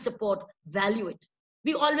family support, value it.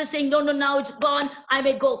 We always saying, no, now it's gone, I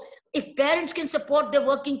may go. If parents can support their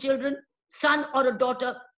working children, son or a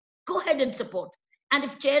daughter, go ahead and support. And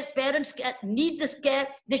if parents need this care,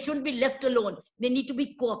 they shouldn't be left alone. They need to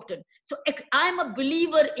be co-opted. So I'm a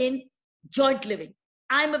believer in joint living.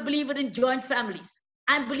 I'm a believer in joint families.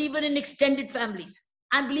 I'm a believer in extended families.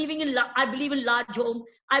 I believe in large home.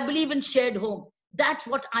 I believe in shared home. That's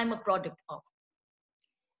what I'm a product of.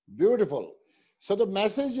 Beautiful. So the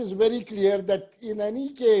message is very clear that in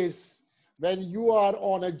any case, when you are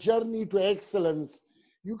on a journey to excellence,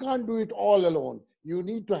 you can't do it all alone. You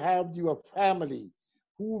need to have your family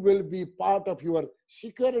who will be part of your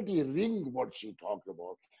security ring, what she talked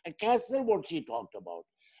about, a castle, what she talked about.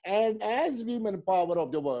 And as women power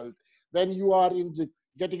of the world, when you are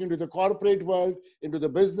getting into the corporate world, into the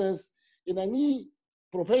business, in any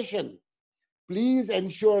profession, please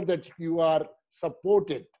ensure that you are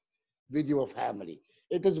supported with your family.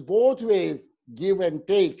 It is both ways, give and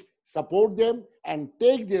take. Support them and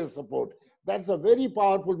take their support. That's a very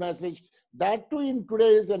powerful message. That too in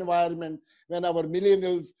today's environment when our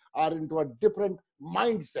millennials are into a different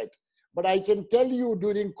mindset. But I can tell you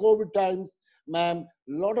during COVID times, ma'am,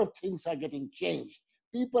 a lot of things are getting changed.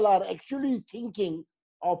 People are actually thinking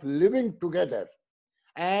of living together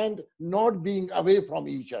and not being away from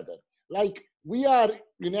each other. Like we are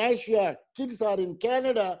in Asia, kids are in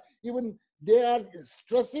Canada, even they are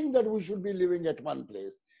stressing that we should be living at one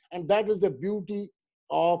place. And that is the beauty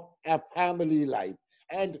of a family life.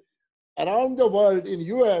 And around the world, in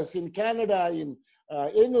US, in Canada, in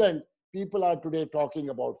England, people are today talking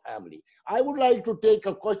about family. I would like to take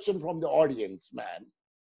a question from the audience, man.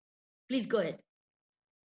 Please go ahead.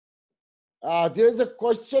 There's a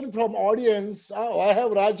question from audience. I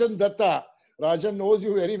have Rajan Datta. Rajan knows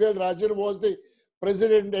you very well. Rajan was the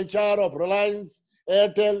president HR of Reliance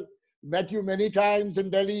Airtel. Met you many times in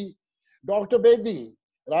Delhi. Dr. Bedi,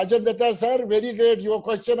 Rajan Datta sir, very great. Your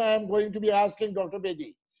question I am going to be asking Dr.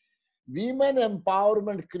 Bedi. Women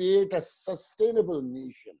empowerment create a sustainable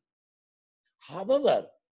nation. However,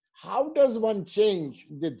 how does one change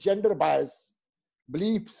the gender bias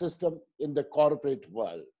belief system in the corporate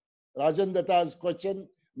world? Rajan Datta's question,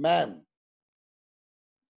 ma'am.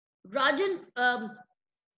 Rajan,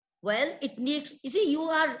 well, it needs, you see,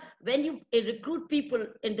 when you recruit people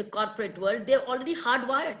in the corporate world, they're already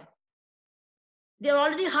hardwired. They're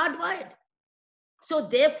already hardwired. So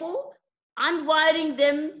therefore, unwiring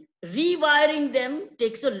them, rewiring them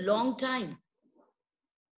takes a long time.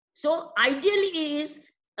 So ideally is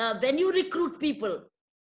when you recruit people,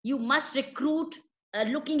 you must recruit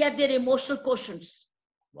looking at their emotional quotients.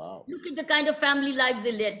 Wow. Look at the kind of family lives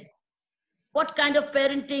they led, what kind of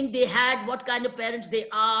parenting they had, what kind of parents they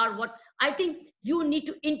are. What I think you need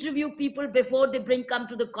to interview people before they come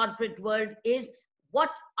to the corporate world is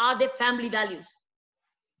what are their family values.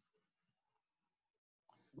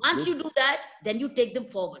 Once you do that, then you take them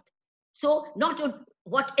forward. So not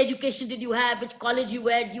what education did you have, which college you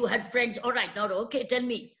went, you had friends. All right, now, okay, tell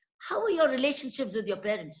me, how are your relationships with your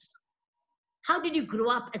parents? How did you grow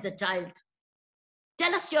up as a child?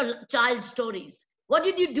 Tell us your child stories. What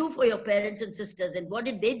did you do for your parents and sisters, and what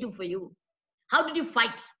did they do for you? How did you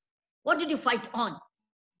fight? What did you fight on?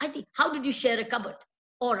 I think, how did you share a cupboard?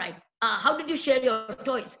 All right. How did you share your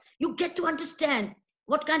toys? You get to understand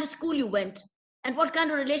what kind of school you went and what kind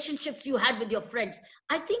of relationships you had with your friends.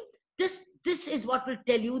 I think this is what will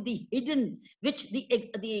tell you the hidden, which the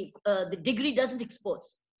degree doesn't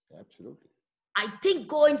expose. Absolutely. I think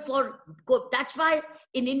that's why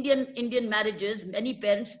in Indian marriages, many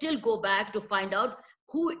parents still go back to find out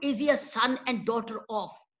who is he a son and daughter of.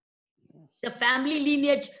 Yes. The family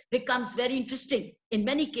lineage becomes very interesting. In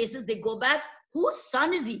many cases, they go back, whose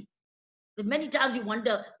son is he? But many times you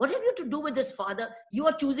wonder, what have you to do with this father? You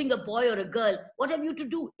are choosing a boy or a girl. What have you to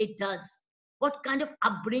do? It does. What kind of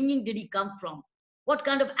upbringing did he come from? What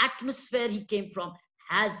kind of atmosphere he came from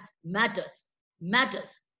matters.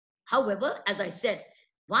 However, as I said,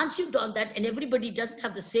 once you've done that and everybody doesn't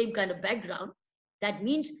have the same kind of background, that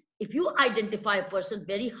means if you identify a person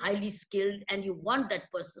very highly skilled and you want that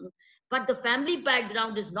person, but the family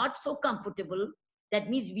background is not so comfortable, that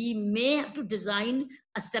means we may have to design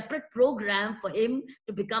a separate program for him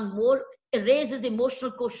to become raise his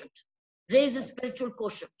emotional quotient, raise his spiritual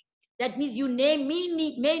quotient. That means you may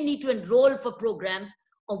need to enroll for programs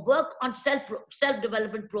or work on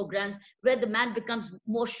self-development programs where the man becomes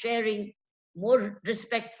more sharing, more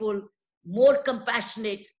respectful, more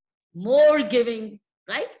compassionate, more giving,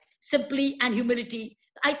 right? Simply and humility.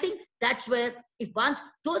 I think that's where,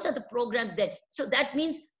 those are the programs there. So that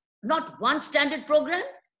means not one standard program,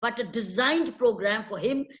 but a designed program for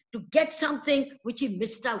him to get something which he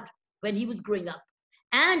missed out when he was growing up.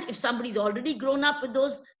 And if somebody's already grown up with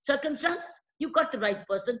those circumstances, you got the right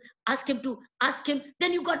person, ask him,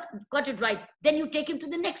 then you got it right. Then you take him to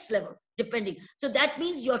the next level, depending. So that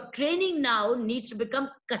means your training now needs to become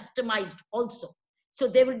customized also. So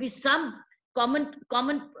there will be some common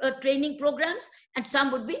training programs and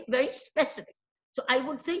some would be very specific. So I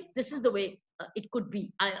would think this is the way it could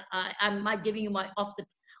be. I'm giving you my off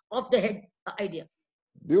the head idea.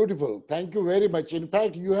 Beautiful. Thank you very much. In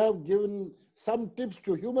fact, you have given some tips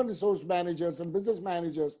to human resource managers and business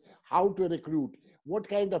managers how to recruit, what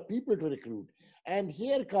kind of people to recruit. And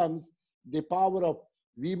here comes the power of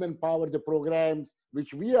Women Power, the programs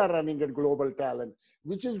which we are running at Global Talent,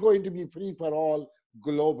 which is going to be free for all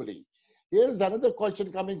globally. Here is another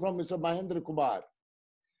question coming from Mr. Mahendra Kumar.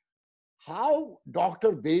 How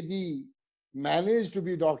Dr. Bedi managed to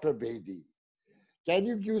be Dr. Bedi? Can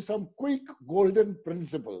you give some quick golden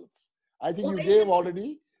principles? I think Oh, you very gave simple.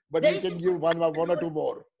 already, but Very you can simple. give one or two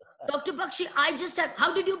more. Dr. Bakshi, I just have,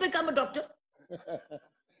 how did you become a doctor?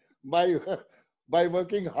 by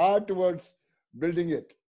working hard towards building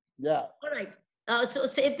it. Yeah. All right. So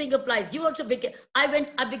same thing applies. You also became,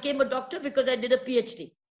 I became a doctor because I did a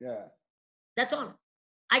PhD. Yeah. That's all.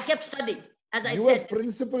 I kept studying, as I Your said.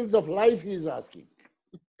 principles of life, he is asking.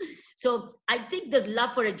 So I think the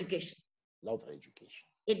love for education. Love for education.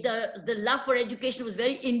 The love for education was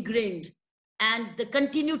very ingrained, and the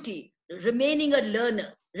continuity, remaining a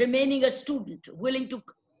learner, remaining a student, willing to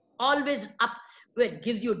always up, well, it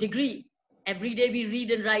gives you a degree. Every day we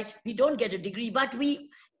read and write, we don't get a degree, but we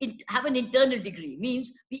have an internal degree,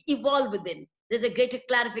 means we evolve within. There's a greater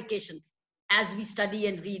clarification as we study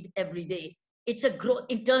and read every day. It's a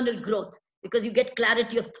internal growth, because you get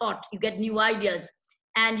clarity of thought, you get new ideas,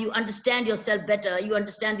 and you understand yourself better, you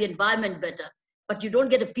understand the environment better. But you don't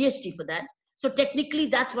get a PhD for that. So technically,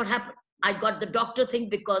 that's what happened. I got the doctor thing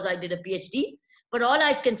because I did a PhD. But all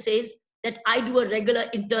I can say is that I do a regular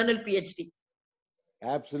internal PhD.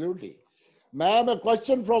 Absolutely. Ma'am, a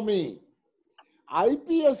question from me.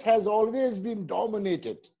 IPS has always been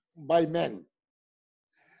dominated by men.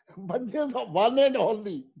 But there's one and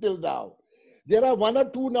only till now. There are one or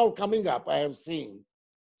two now coming up, I have seen.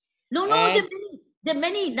 No, and there are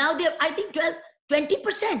many. Now they're, I think,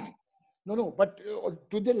 20%. No, but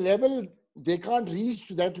to the level, they can't reach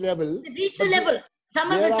to that level. They reach the level.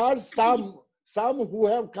 There are some who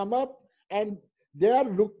have come up and they are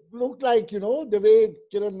look like, you know, the way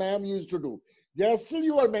Kiran ma'am used to do. They are still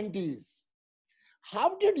your mentees.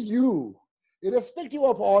 How did you, irrespective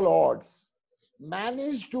of all odds,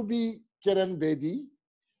 manage to be Kiran Bedi?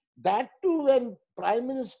 That too when Prime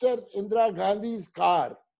Minister Indira Gandhi's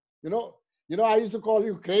car, you know, I used to call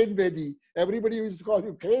you Kiran Bedi. Everybody used to call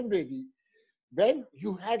you Kiran Bedi. When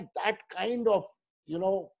you had that kind of, you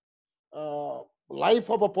know, life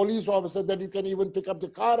of a police officer, that you can even pick up the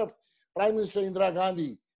car of Prime Minister Indira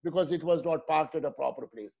Gandhi because it was not parked at a proper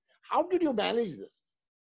place. How did you manage this?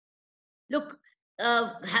 Look,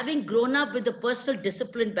 having grown up with a personal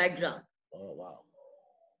discipline background, oh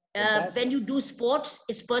wow, when you do sports,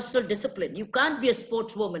 it's personal discipline. You can't be a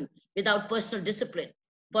sportswoman without personal discipline.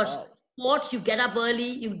 For sports, you get up early,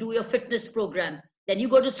 you do your fitness program, then you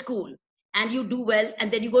go to school and you do well, and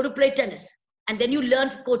then you go to play tennis, and then you learn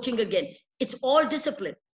coaching again. It's all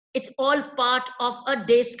discipline. It's all part of a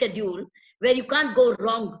day schedule where you can't go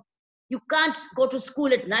wrong. You can't go to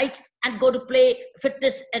school at night and go to play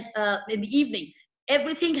fitness in the evening.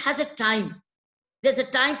 Everything has a time. There's a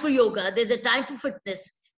time for yoga, there's a time for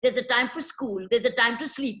fitness, there's a time for school, there's a time to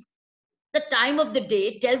sleep. The time of the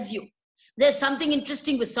day tells you there's something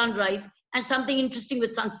interesting with sunrise and something interesting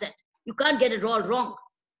with sunset. You can't get it all wrong.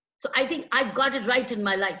 So I think I got it right in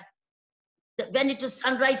my life. When it was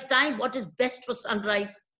sunrise time, what is best for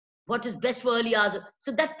sunrise, what is best for early hours.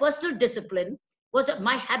 So that personal discipline was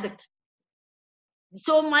my habit.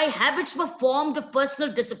 So my habits were formed of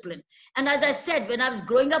personal discipline. And as I said, when I was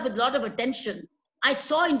growing up with a lot of attention, I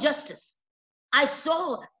saw injustice. I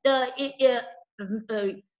saw the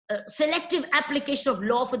selective application of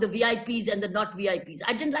law for the VIPs and the not VIPs.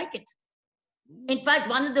 I didn't like it. In fact,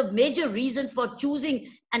 one of the major reasons for choosing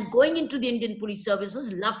and going into the Indian police service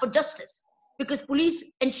was love for justice, because police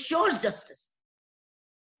ensures justice.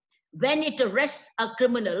 When it arrests a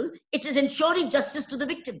criminal, it is ensuring justice to the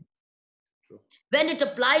victim. When it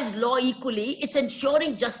applies law equally, it's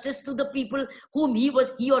ensuring justice to the people whom he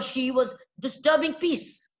or she was disturbing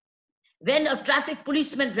peace. When a traffic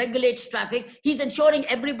policeman regulates traffic, he's ensuring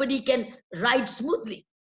everybody can ride smoothly.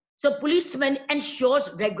 So policeman ensures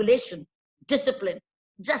regulation, discipline,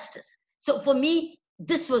 justice. So for me,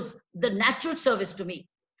 this was the natural service to me.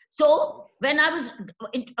 So when I was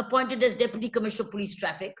appointed as Deputy Commissioner of Police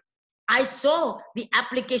Traffic, I saw the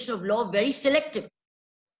application of law very selective.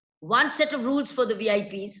 One set of rules for the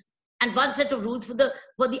VIPs and one set of rules for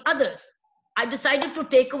the others. I decided to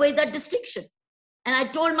take away that distinction. And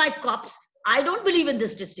I told my cops, I don't believe in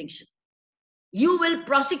this distinction. You will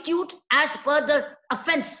prosecute as per the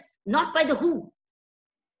offense, not by the who,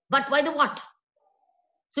 but by the what.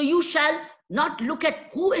 So you shall not look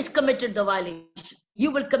at who is committed the violation.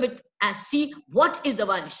 You will see what is the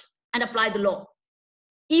violation and apply the law.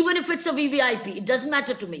 Even if it's a VVIP, it doesn't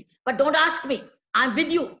matter to me. But don't ask me, I'm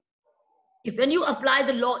with you. If when you apply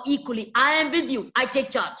the law equally, I am with you. I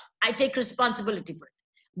take charge. I take responsibility for it.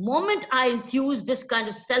 Moment I infuse this kind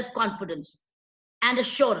of self-confidence and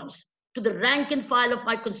assurance, to the rank and file of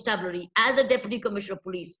my constabulary as a deputy commissioner of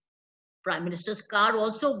police. Prime Minister's car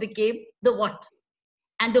also became the what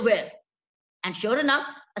and the where. And sure enough,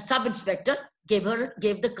 a sub-inspector gave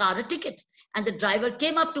the car a ticket. And the driver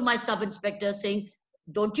came up to my sub-inspector saying,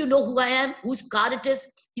 don't you know who I am? Whose car it is?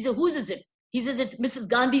 He said, whose is it? He says, it's Mrs.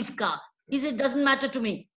 Gandhi's car. He said, it doesn't matter to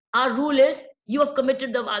me. Our rule is, you have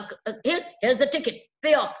committed the, here's the ticket,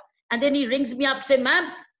 pay off. And then he rings me up, say,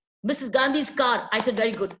 ma'am, Mrs. Gandhi's car. I said,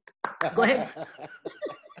 very good. Go ahead.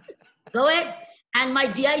 Go ahead. And my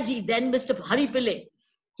DIG, then Mr. Hari Pillai,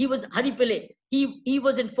 he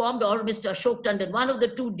was informed, or Mr. Ashok Tandon, one of the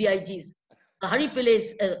two DIGs. Hari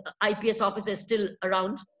Pillai's IPS officer is still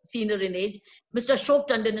around, senior in age. Mr. Ashok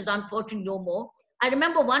Tandon is unfortunately no more. I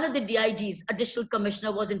remember one of the DIGs, additional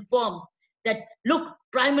commissioner, was informed that, look,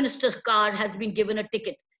 Prime Minister's car has been given a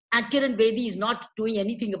ticket and Kiran Bedi is not doing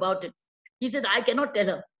anything about it. He said, I cannot tell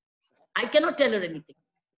her. I cannot tell her anything.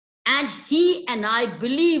 And he and I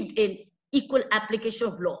believed in equal application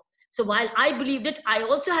of law. So while I believed it, I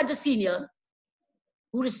also had a senior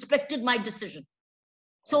who respected my decision.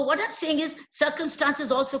 So what I'm saying is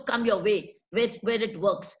circumstances also come your way where it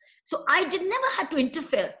works. So I never had to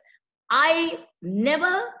interfere. I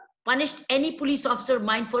never punished any police officer of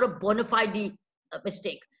mine for a bona fide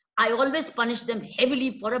mistake. I always punished them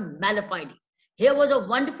heavily for a mala fide. Here was a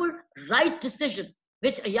wonderful right decision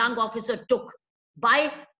which a young officer took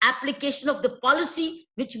by application of the policy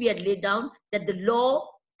which we had laid down, that the law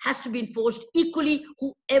has to be enforced equally,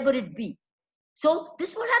 whoever it be. So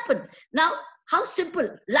this is what happened. Now, how simple.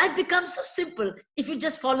 Life becomes so simple if you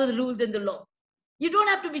just follow the rules and the law. You don't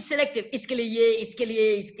have to be selective. Iske liye ye, iske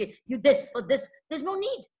liye, iske, you this, for this. There's no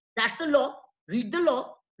need. That's the law. Read the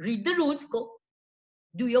law, read the rules, go.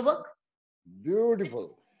 Do your work.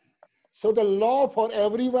 Beautiful. So the law for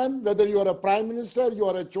everyone, whether you are a prime minister, you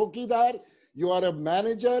are a chokidar, you are a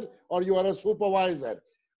manager, or you are a supervisor.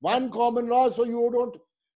 One common law, so you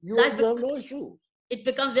have no issue. It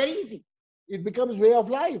becomes very easy. It becomes way of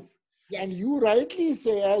life. Yes. And you rightly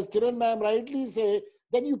say, as Kiran ma'am rightly say,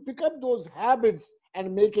 then you pick up those habits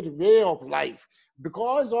and make it way of life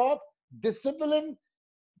because of discipline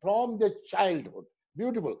from the childhood.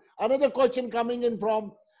 Beautiful. Another question coming in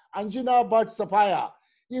from Anjana Bhatt Safaya.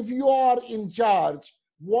 If you are in charge,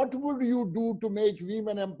 what would you do to make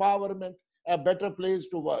women empowerment a better place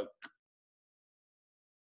to work?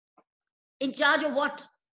 In charge of what?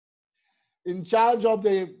 In charge of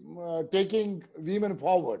the taking women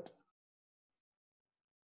forward.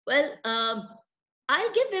 Well,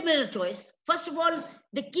 I'll give women a choice. First of all,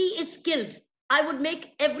 the key is skilled. I would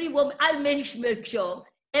make every woman, I'll make sure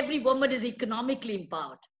every woman is economically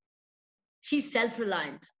empowered. She's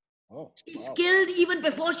self-reliant. She's skilled even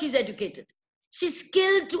before she's educated. She's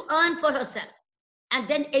skilled to earn for herself and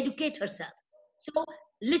then educate herself. So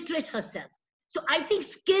literate herself. So I think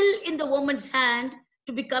skill in the woman's hand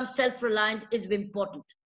to become self-reliant is important.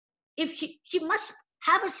 If she must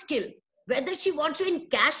have a skill, whether she wants to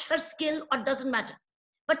encash her skill or doesn't matter.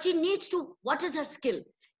 But she needs to, what is her skill?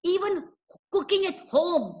 Even cooking at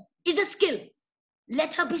home is a skill.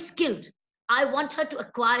 Let her be skilled. I want her to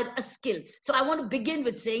acquire a skill. So I want to begin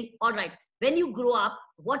with saying, all right, when you grow up,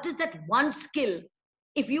 what is that one skill?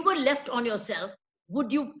 If you were left on yourself,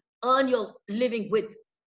 would you earn your living with?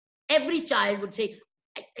 Every child would say,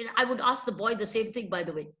 I would ask the boy the same thing, by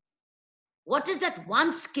the way. What is that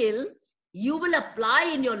one skill you will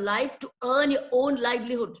apply in your life to earn your own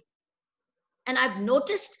livelihood? And I've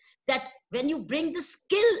noticed that when you bring the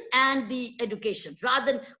skill and the education,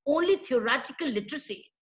 rather than only theoretical literacy,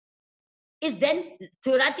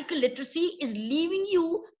 theoretical literacy is leaving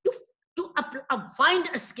you to find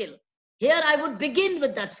a skill. Here I would begin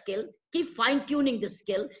with that skill, keep fine-tuning the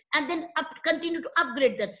skill, and then continue to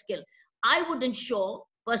upgrade that skill. I would ensure,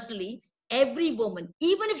 personally, every woman,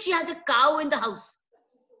 even if she has a cow in the house,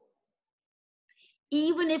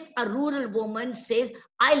 even if a rural woman says,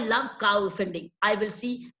 I love cow feeding, I will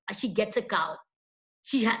see she gets a cow.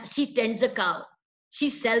 She tends a cow. She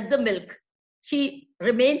sells the milk. She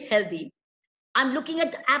remains healthy. I'm looking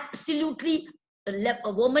at absolutely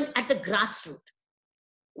a woman at the grassroots.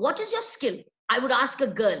 What is your skill? I would ask a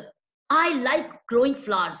girl, I like growing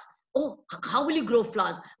flowers. Oh, how will you grow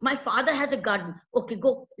flowers? My father has a garden. Okay,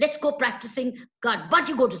 let's go practicing garden. But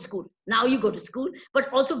you go to school. Now you go to school, but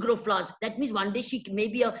also grow flowers. That means one day she may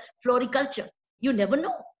be a floriculture. You never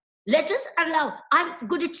know. Let us allow, I'm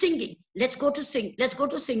good at singing. Let's go to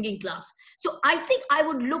singing class. So I think I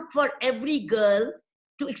would look for every girl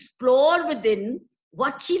to explore within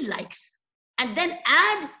what she likes and then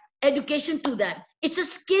add education to that. It's a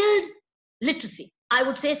skilled literacy. I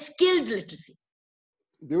would say skilled literacy.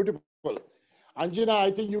 Beautiful. Anjana,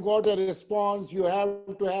 I think you got a response. You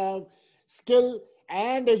have to have skill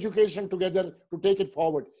and education together to take it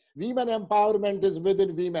forward. Women empowerment is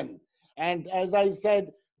within women. And as I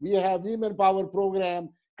said, we have Women Power program.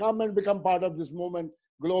 Come and become part of this movement,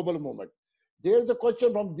 global movement. There's a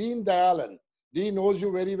question from Dean Dayalan. Dean knows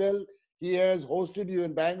you very well. He has hosted you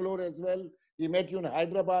in Bangalore as well. He met you in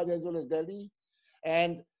Hyderabad as well as Delhi.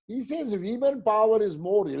 And he says women power is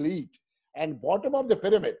more elite and bottom of the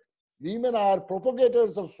pyramid. Women are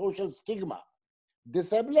propagators of social stigma,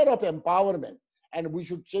 disabler of empowerment, and we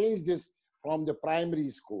should change this from the primary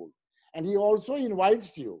school. And he also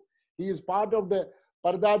invites you. He is part of the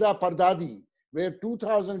Pardada Pardadi, where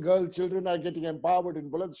 2,000 girl children are getting empowered in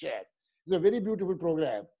Bulandshahr. It's a very beautiful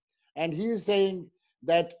program. And he is saying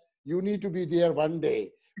that you need to be there one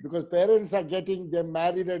day because parents are getting them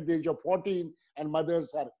married at the age of 14 and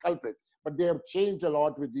mothers are culprit. But they have changed a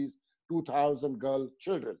lot with these 2,000 girl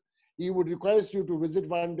children. He would request you to visit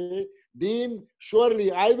one day. Dean,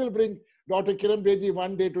 surely I will bring Dr. Kiran Bedi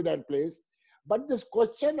one day to that place. But this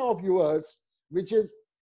question of yours, which is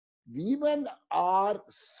women are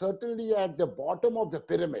certainly at the bottom of the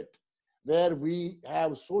pyramid, where we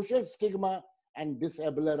have social stigma and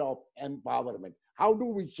disabler of empowerment. How do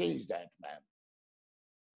we change that, ma'am?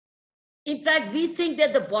 In fact, we think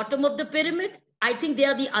they're the bottom of the pyramid. I think they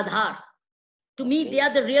are the Aadhaar. To me, they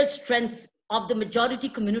are the real strength of the majority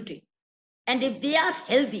community. And if they are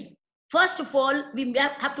healthy, first of all, we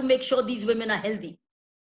have to make sure these women are healthy.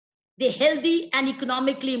 They're healthy and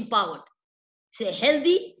economically empowered. Say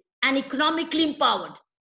healthy and economically empowered.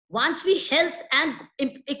 Once we health and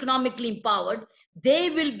economically empowered, they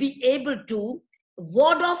will be able to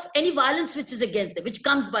ward off any violence which is against them, which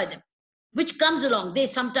comes by them, which comes along. They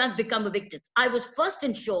sometimes become a victim. I was first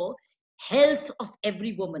ensure health of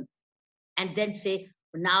every woman and then say,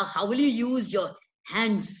 now how will you use your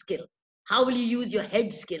hand skill? How will you use your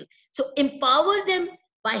head skill? So empower them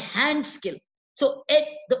by hand skill. So,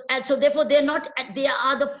 so therefore, they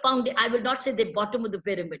are the foundation. I will not say the bottom of the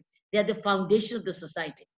pyramid. They are the foundation of the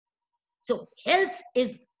society. So health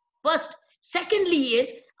is first. Secondly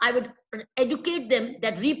is, I would educate them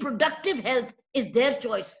that reproductive health is their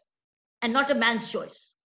choice and not a man's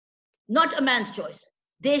choice. Not a man's choice.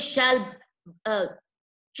 They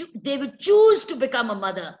will choose to become a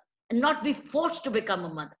mother and not be forced to become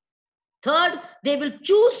a mother. Third, they will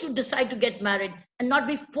choose to decide to get married and not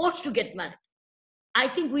be forced to get married. I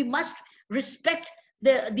think we must respect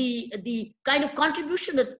the kind of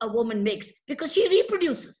contribution that a woman makes because she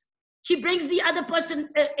reproduces. She brings the other person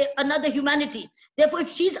another humanity. Therefore,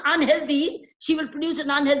 if she's unhealthy, she will produce an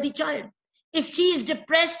unhealthy child. If she is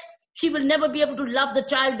depressed, she will never be able to love the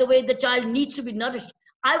child the way the child needs to be nourished.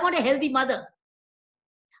 I want a healthy mother.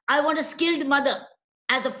 I want a skilled mother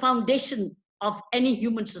as the foundation of any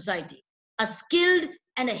human society. A skilled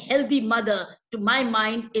and a healthy mother, to my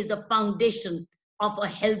mind, is the foundation of a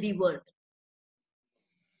healthy world.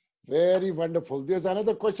 Very wonderful. There's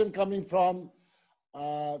another question coming from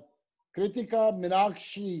Kritika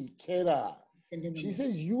Minakshi Khera. She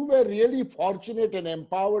says, you were really fortunate and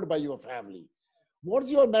empowered by your family.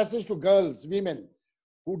 What's your message to girls, women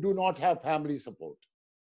who do not have family support?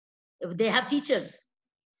 They have teachers.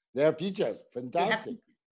 They have teachers. Fantastic.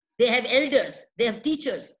 They have elders. They have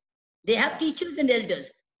teachers. They have teachers and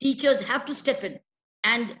elders. Teachers have to step in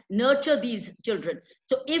and nurture these children.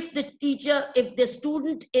 So if the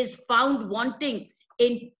student is found wanting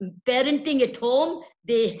in parenting at home,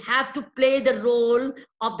 they have to play the role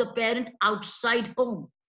of the parent outside home.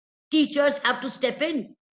 Teachers have to step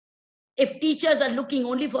in. If teachers are looking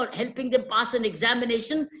only for helping them pass an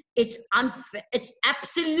examination, it's unfair. It's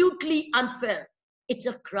absolutely unfair. It's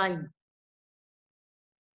a crime.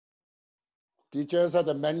 Teachers are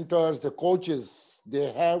the mentors, the coaches.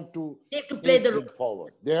 They have to play the role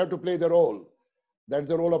forward. They have to play the role. That's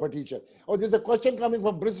the role of a teacher. Oh, there's a question coming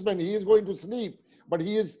from Brisbane. He is going to sleep, but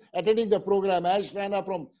he is attending the program. Ash Rana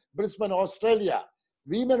from Brisbane, Australia.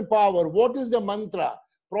 Women power. What is the mantra?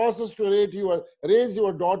 Process to raise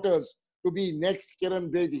your daughters to be next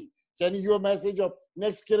Kiran Bedi. Can you give a message of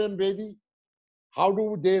next Kiran Bedi? How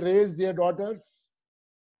do they raise their daughters?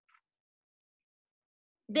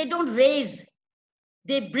 They don't raise.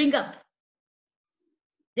 They bring up.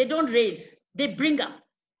 They don't raise, they bring up,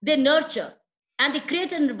 they nurture, and they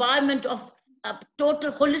create an environment of total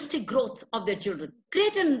holistic growth of their children.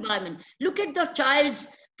 Create an environment. Look at the child's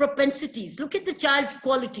propensities. Look at the child's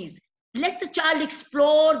qualities. Let the child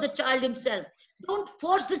explore the child himself. Don't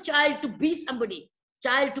force the child to be somebody.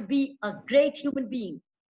 Child to be a great human being,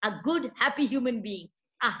 a good, happy human being.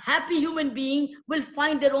 A happy human being will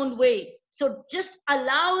find their own way. So just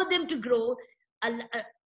allow them to grow.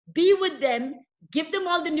 be with them, give them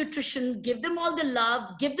all the nutrition, give them all the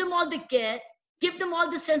love, give them all the care, give them all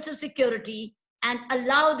the sense of security, and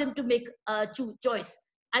allow them to make a choice.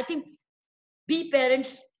 I think be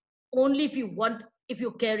parents only if you want, if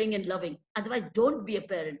you're caring and loving. Otherwise, don't be a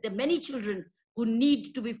parent. There are many children who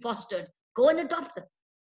need to be fostered. Go and adopt them.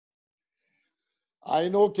 I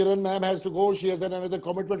know Kiran ma'am has to go. She has another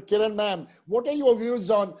commitment. Kiran ma'am, what are your views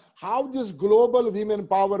on how this global women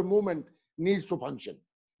power movement needs to function?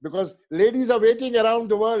 Because ladies are waiting around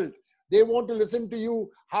the world. They want to listen to you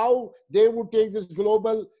how they would take this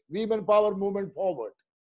global women power movement forward.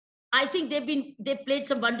 I think they played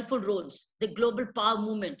some wonderful roles. The global power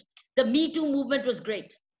movement, the Me Too movement was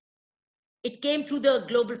great. It came through the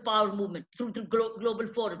global power movement, through the global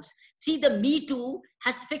forums. See, the Me Too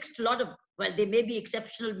has fixed a lot of, well, there may be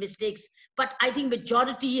exceptional mistakes, but I think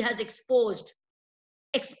majority has exposed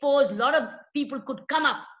a lot of people could come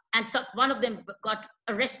up, and one of them got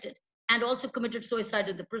arrested and also committed suicide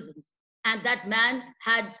in the prison. And that man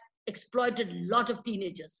had exploited a lot of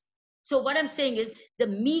teenagers. So what I'm saying is the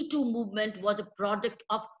Me Too movement was a product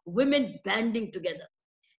of women banding together.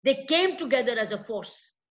 They came together as a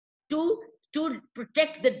force to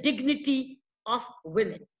protect the dignity of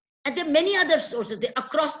women. And there are many other sources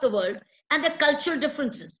across the world, and the cultural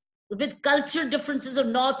differences. With cultural differences of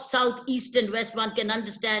north, south, east, and west, one can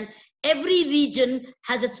understand every region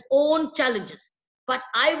has its own challenges. But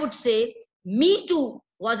I would say Me Too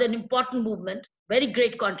was an important movement, very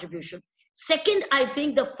great contribution. Second, I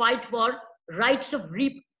think the fight for rights of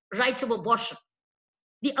abortion.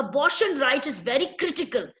 The abortion right is very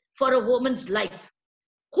critical for a woman's life.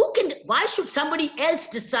 Why should somebody else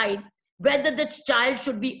decide whether this child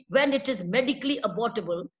should be, when it is medically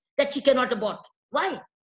abortable, that she cannot abort? Why?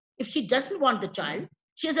 If she doesn't want the child,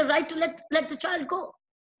 she has a right to let the child go.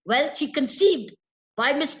 Well, she conceived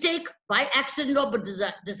by mistake, by accident, or by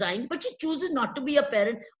design, but she chooses not to be a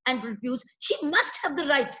parent and refuse. She must have the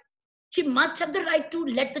right. She must have the right to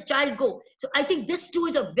let the child go. So I think this too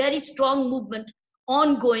is a very strong movement,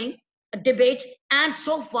 ongoing debate, and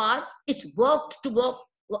so far it's worked to work.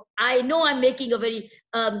 I know I'm making a very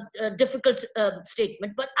difficult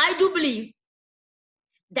statement, but I do believe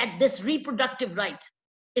that this reproductive right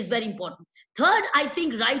is very important. Third, I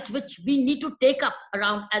think right which we need to take up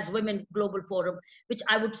around as Women Global Forum, which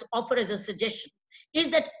I would offer as a suggestion, is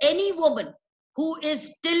that any woman who is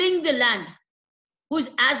tilling the land, who is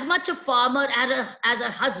as much a farmer as her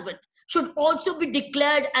husband, should also be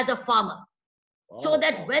declared as a farmer. So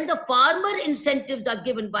that when the farmer incentives are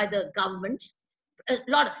given by the governments,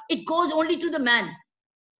 it goes only to the man.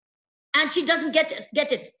 And she doesn't get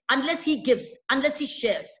it unless he gives, unless he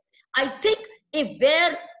shares. I think if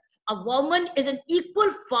where a woman is an equal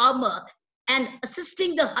farmer and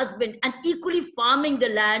assisting the husband and equally farming the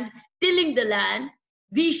land, tilling the land,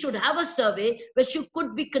 we should have a survey where she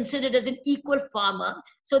could be considered as an equal farmer,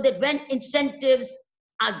 so that when incentives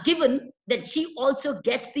are given, that she also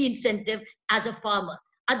gets the incentive as a farmer.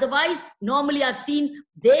 Otherwise, normally I've seen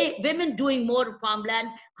women doing more farmland,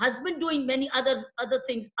 husband doing many other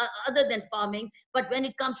things other than farming. But when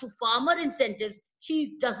it comes to farmer incentives,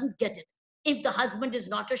 she doesn't get it if the husband is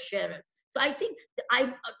not a sharer. So I think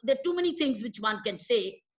there are too many things which one can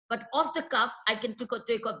say, but off the cuff, I can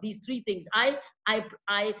take up these three things.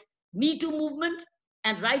 Me Too movement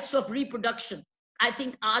and rights of reproduction, I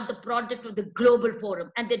think, are the product of the global forum,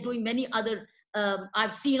 and they're doing many other.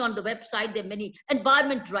 I've seen on the website there are many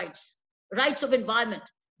environment rights of environment,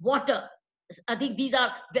 water. I think these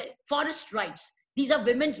are forest rights. These are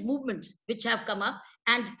women's movements which have come up,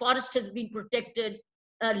 and forest has been protected,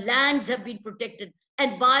 lands have been protected.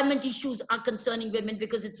 Environment issues are concerning women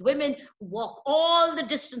because it's women who walk all the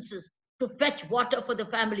distances to fetch water for the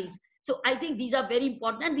families. So I think these are very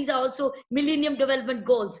important, and these are also Millennium Development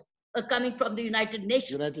Goals coming from the United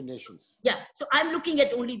Nations. United Nations. Yeah, so I'm looking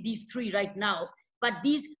at only these three right now, but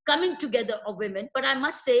these coming together of women. But I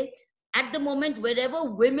must say, at the moment, wherever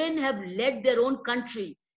women have led their own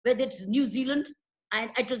country, whether it's New Zealand, and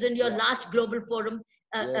it was in your last global forum,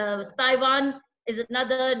 Taiwan is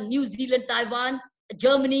another, New Zealand, Taiwan,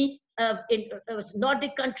 Germany, in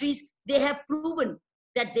Nordic countries, they have proven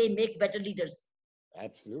that they make better leaders.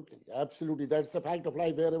 Absolutely, absolutely. That's the fact of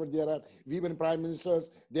life. Wherever there are women prime ministers,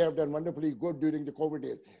 they have done wonderfully good during the COVID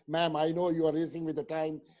days. Ma'am, I know you are racing with the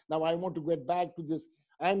time. Now I want to get back to this.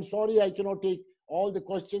 I'm sorry I cannot take all the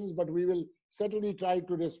questions, but we will certainly try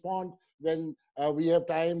to respond when we have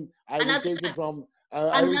time. I will take it from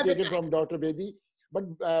Dr. Bedi. But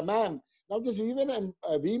ma'am, now this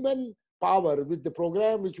women power with the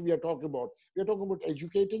program which we are talking about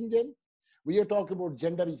educating them. We are talking about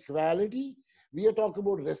gender equality. We are talking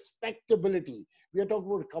about respectability. We are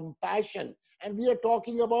talking about compassion. And we are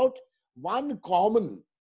talking about one common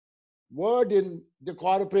word in the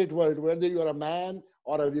corporate world, whether you are a man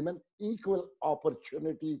or a woman, equal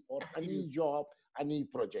opportunity for any job, any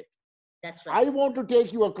project. That's right. I want to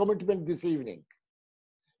take you a commitment this evening.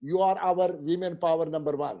 You are our women power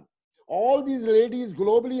number one. All these ladies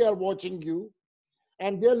globally are watching you,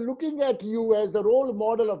 and they're looking at you as the role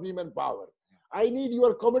model of women power. I need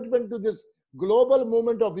your commitment to this global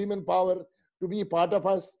movement of women power to be part of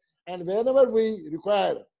us. And whenever we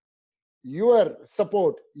require your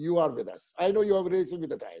support, you are with us. I know you are racing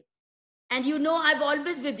with the time. And you know, I'm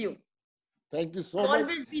always with you. Thank you so I've much.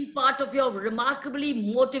 always been part of your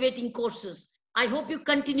remarkably motivating courses. I hope you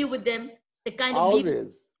continue with them. The kind of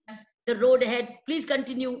Always. The road ahead. Please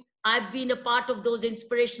continue. I've been a part of those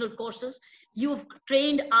inspirational courses. You've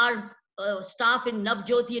trained our staff in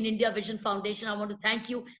Navjyoti and India Vision Foundation. I want to thank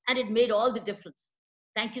you, and it made all the difference.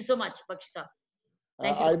 Thank you so much, Bakshi sir.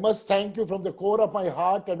 I must thank you from the core of my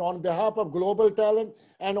heart, and on behalf of Global Talent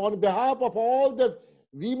and on behalf of all the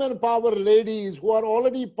women power ladies who are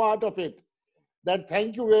already part of it, that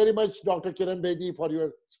thank you very much, Dr. Kiran Bedi, for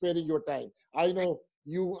your sparing your time. I know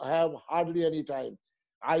you have hardly any time.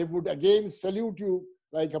 I would again salute you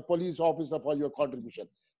like a police officer for your contribution.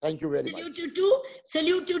 Thank you very much.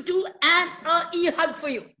 Salute you too, and an e-hug for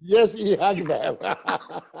you. Yes, e-hug, ma'am.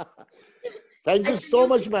 Thank you so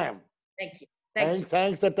much, ma'am. Thank you.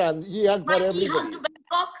 Thanks a ton. E-hug for everybody. My e-hug to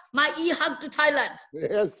Bangkok, my e-hug to Thailand.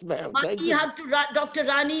 Yes, ma'am. My e-hug to Dr.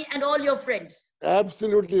 Rani and all your friends.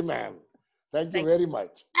 Absolutely, ma'am. Thank you very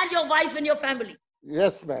much. And your wife and your family.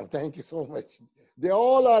 Yes, ma'am. Thank you so much. They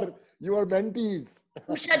all are your mentees.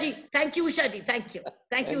 Ushaji. Thank you, Ushaji. Thank you.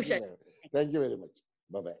 Thank you, Ushaji. Thank you very much.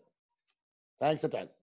 Bye-bye. Thanks a ton.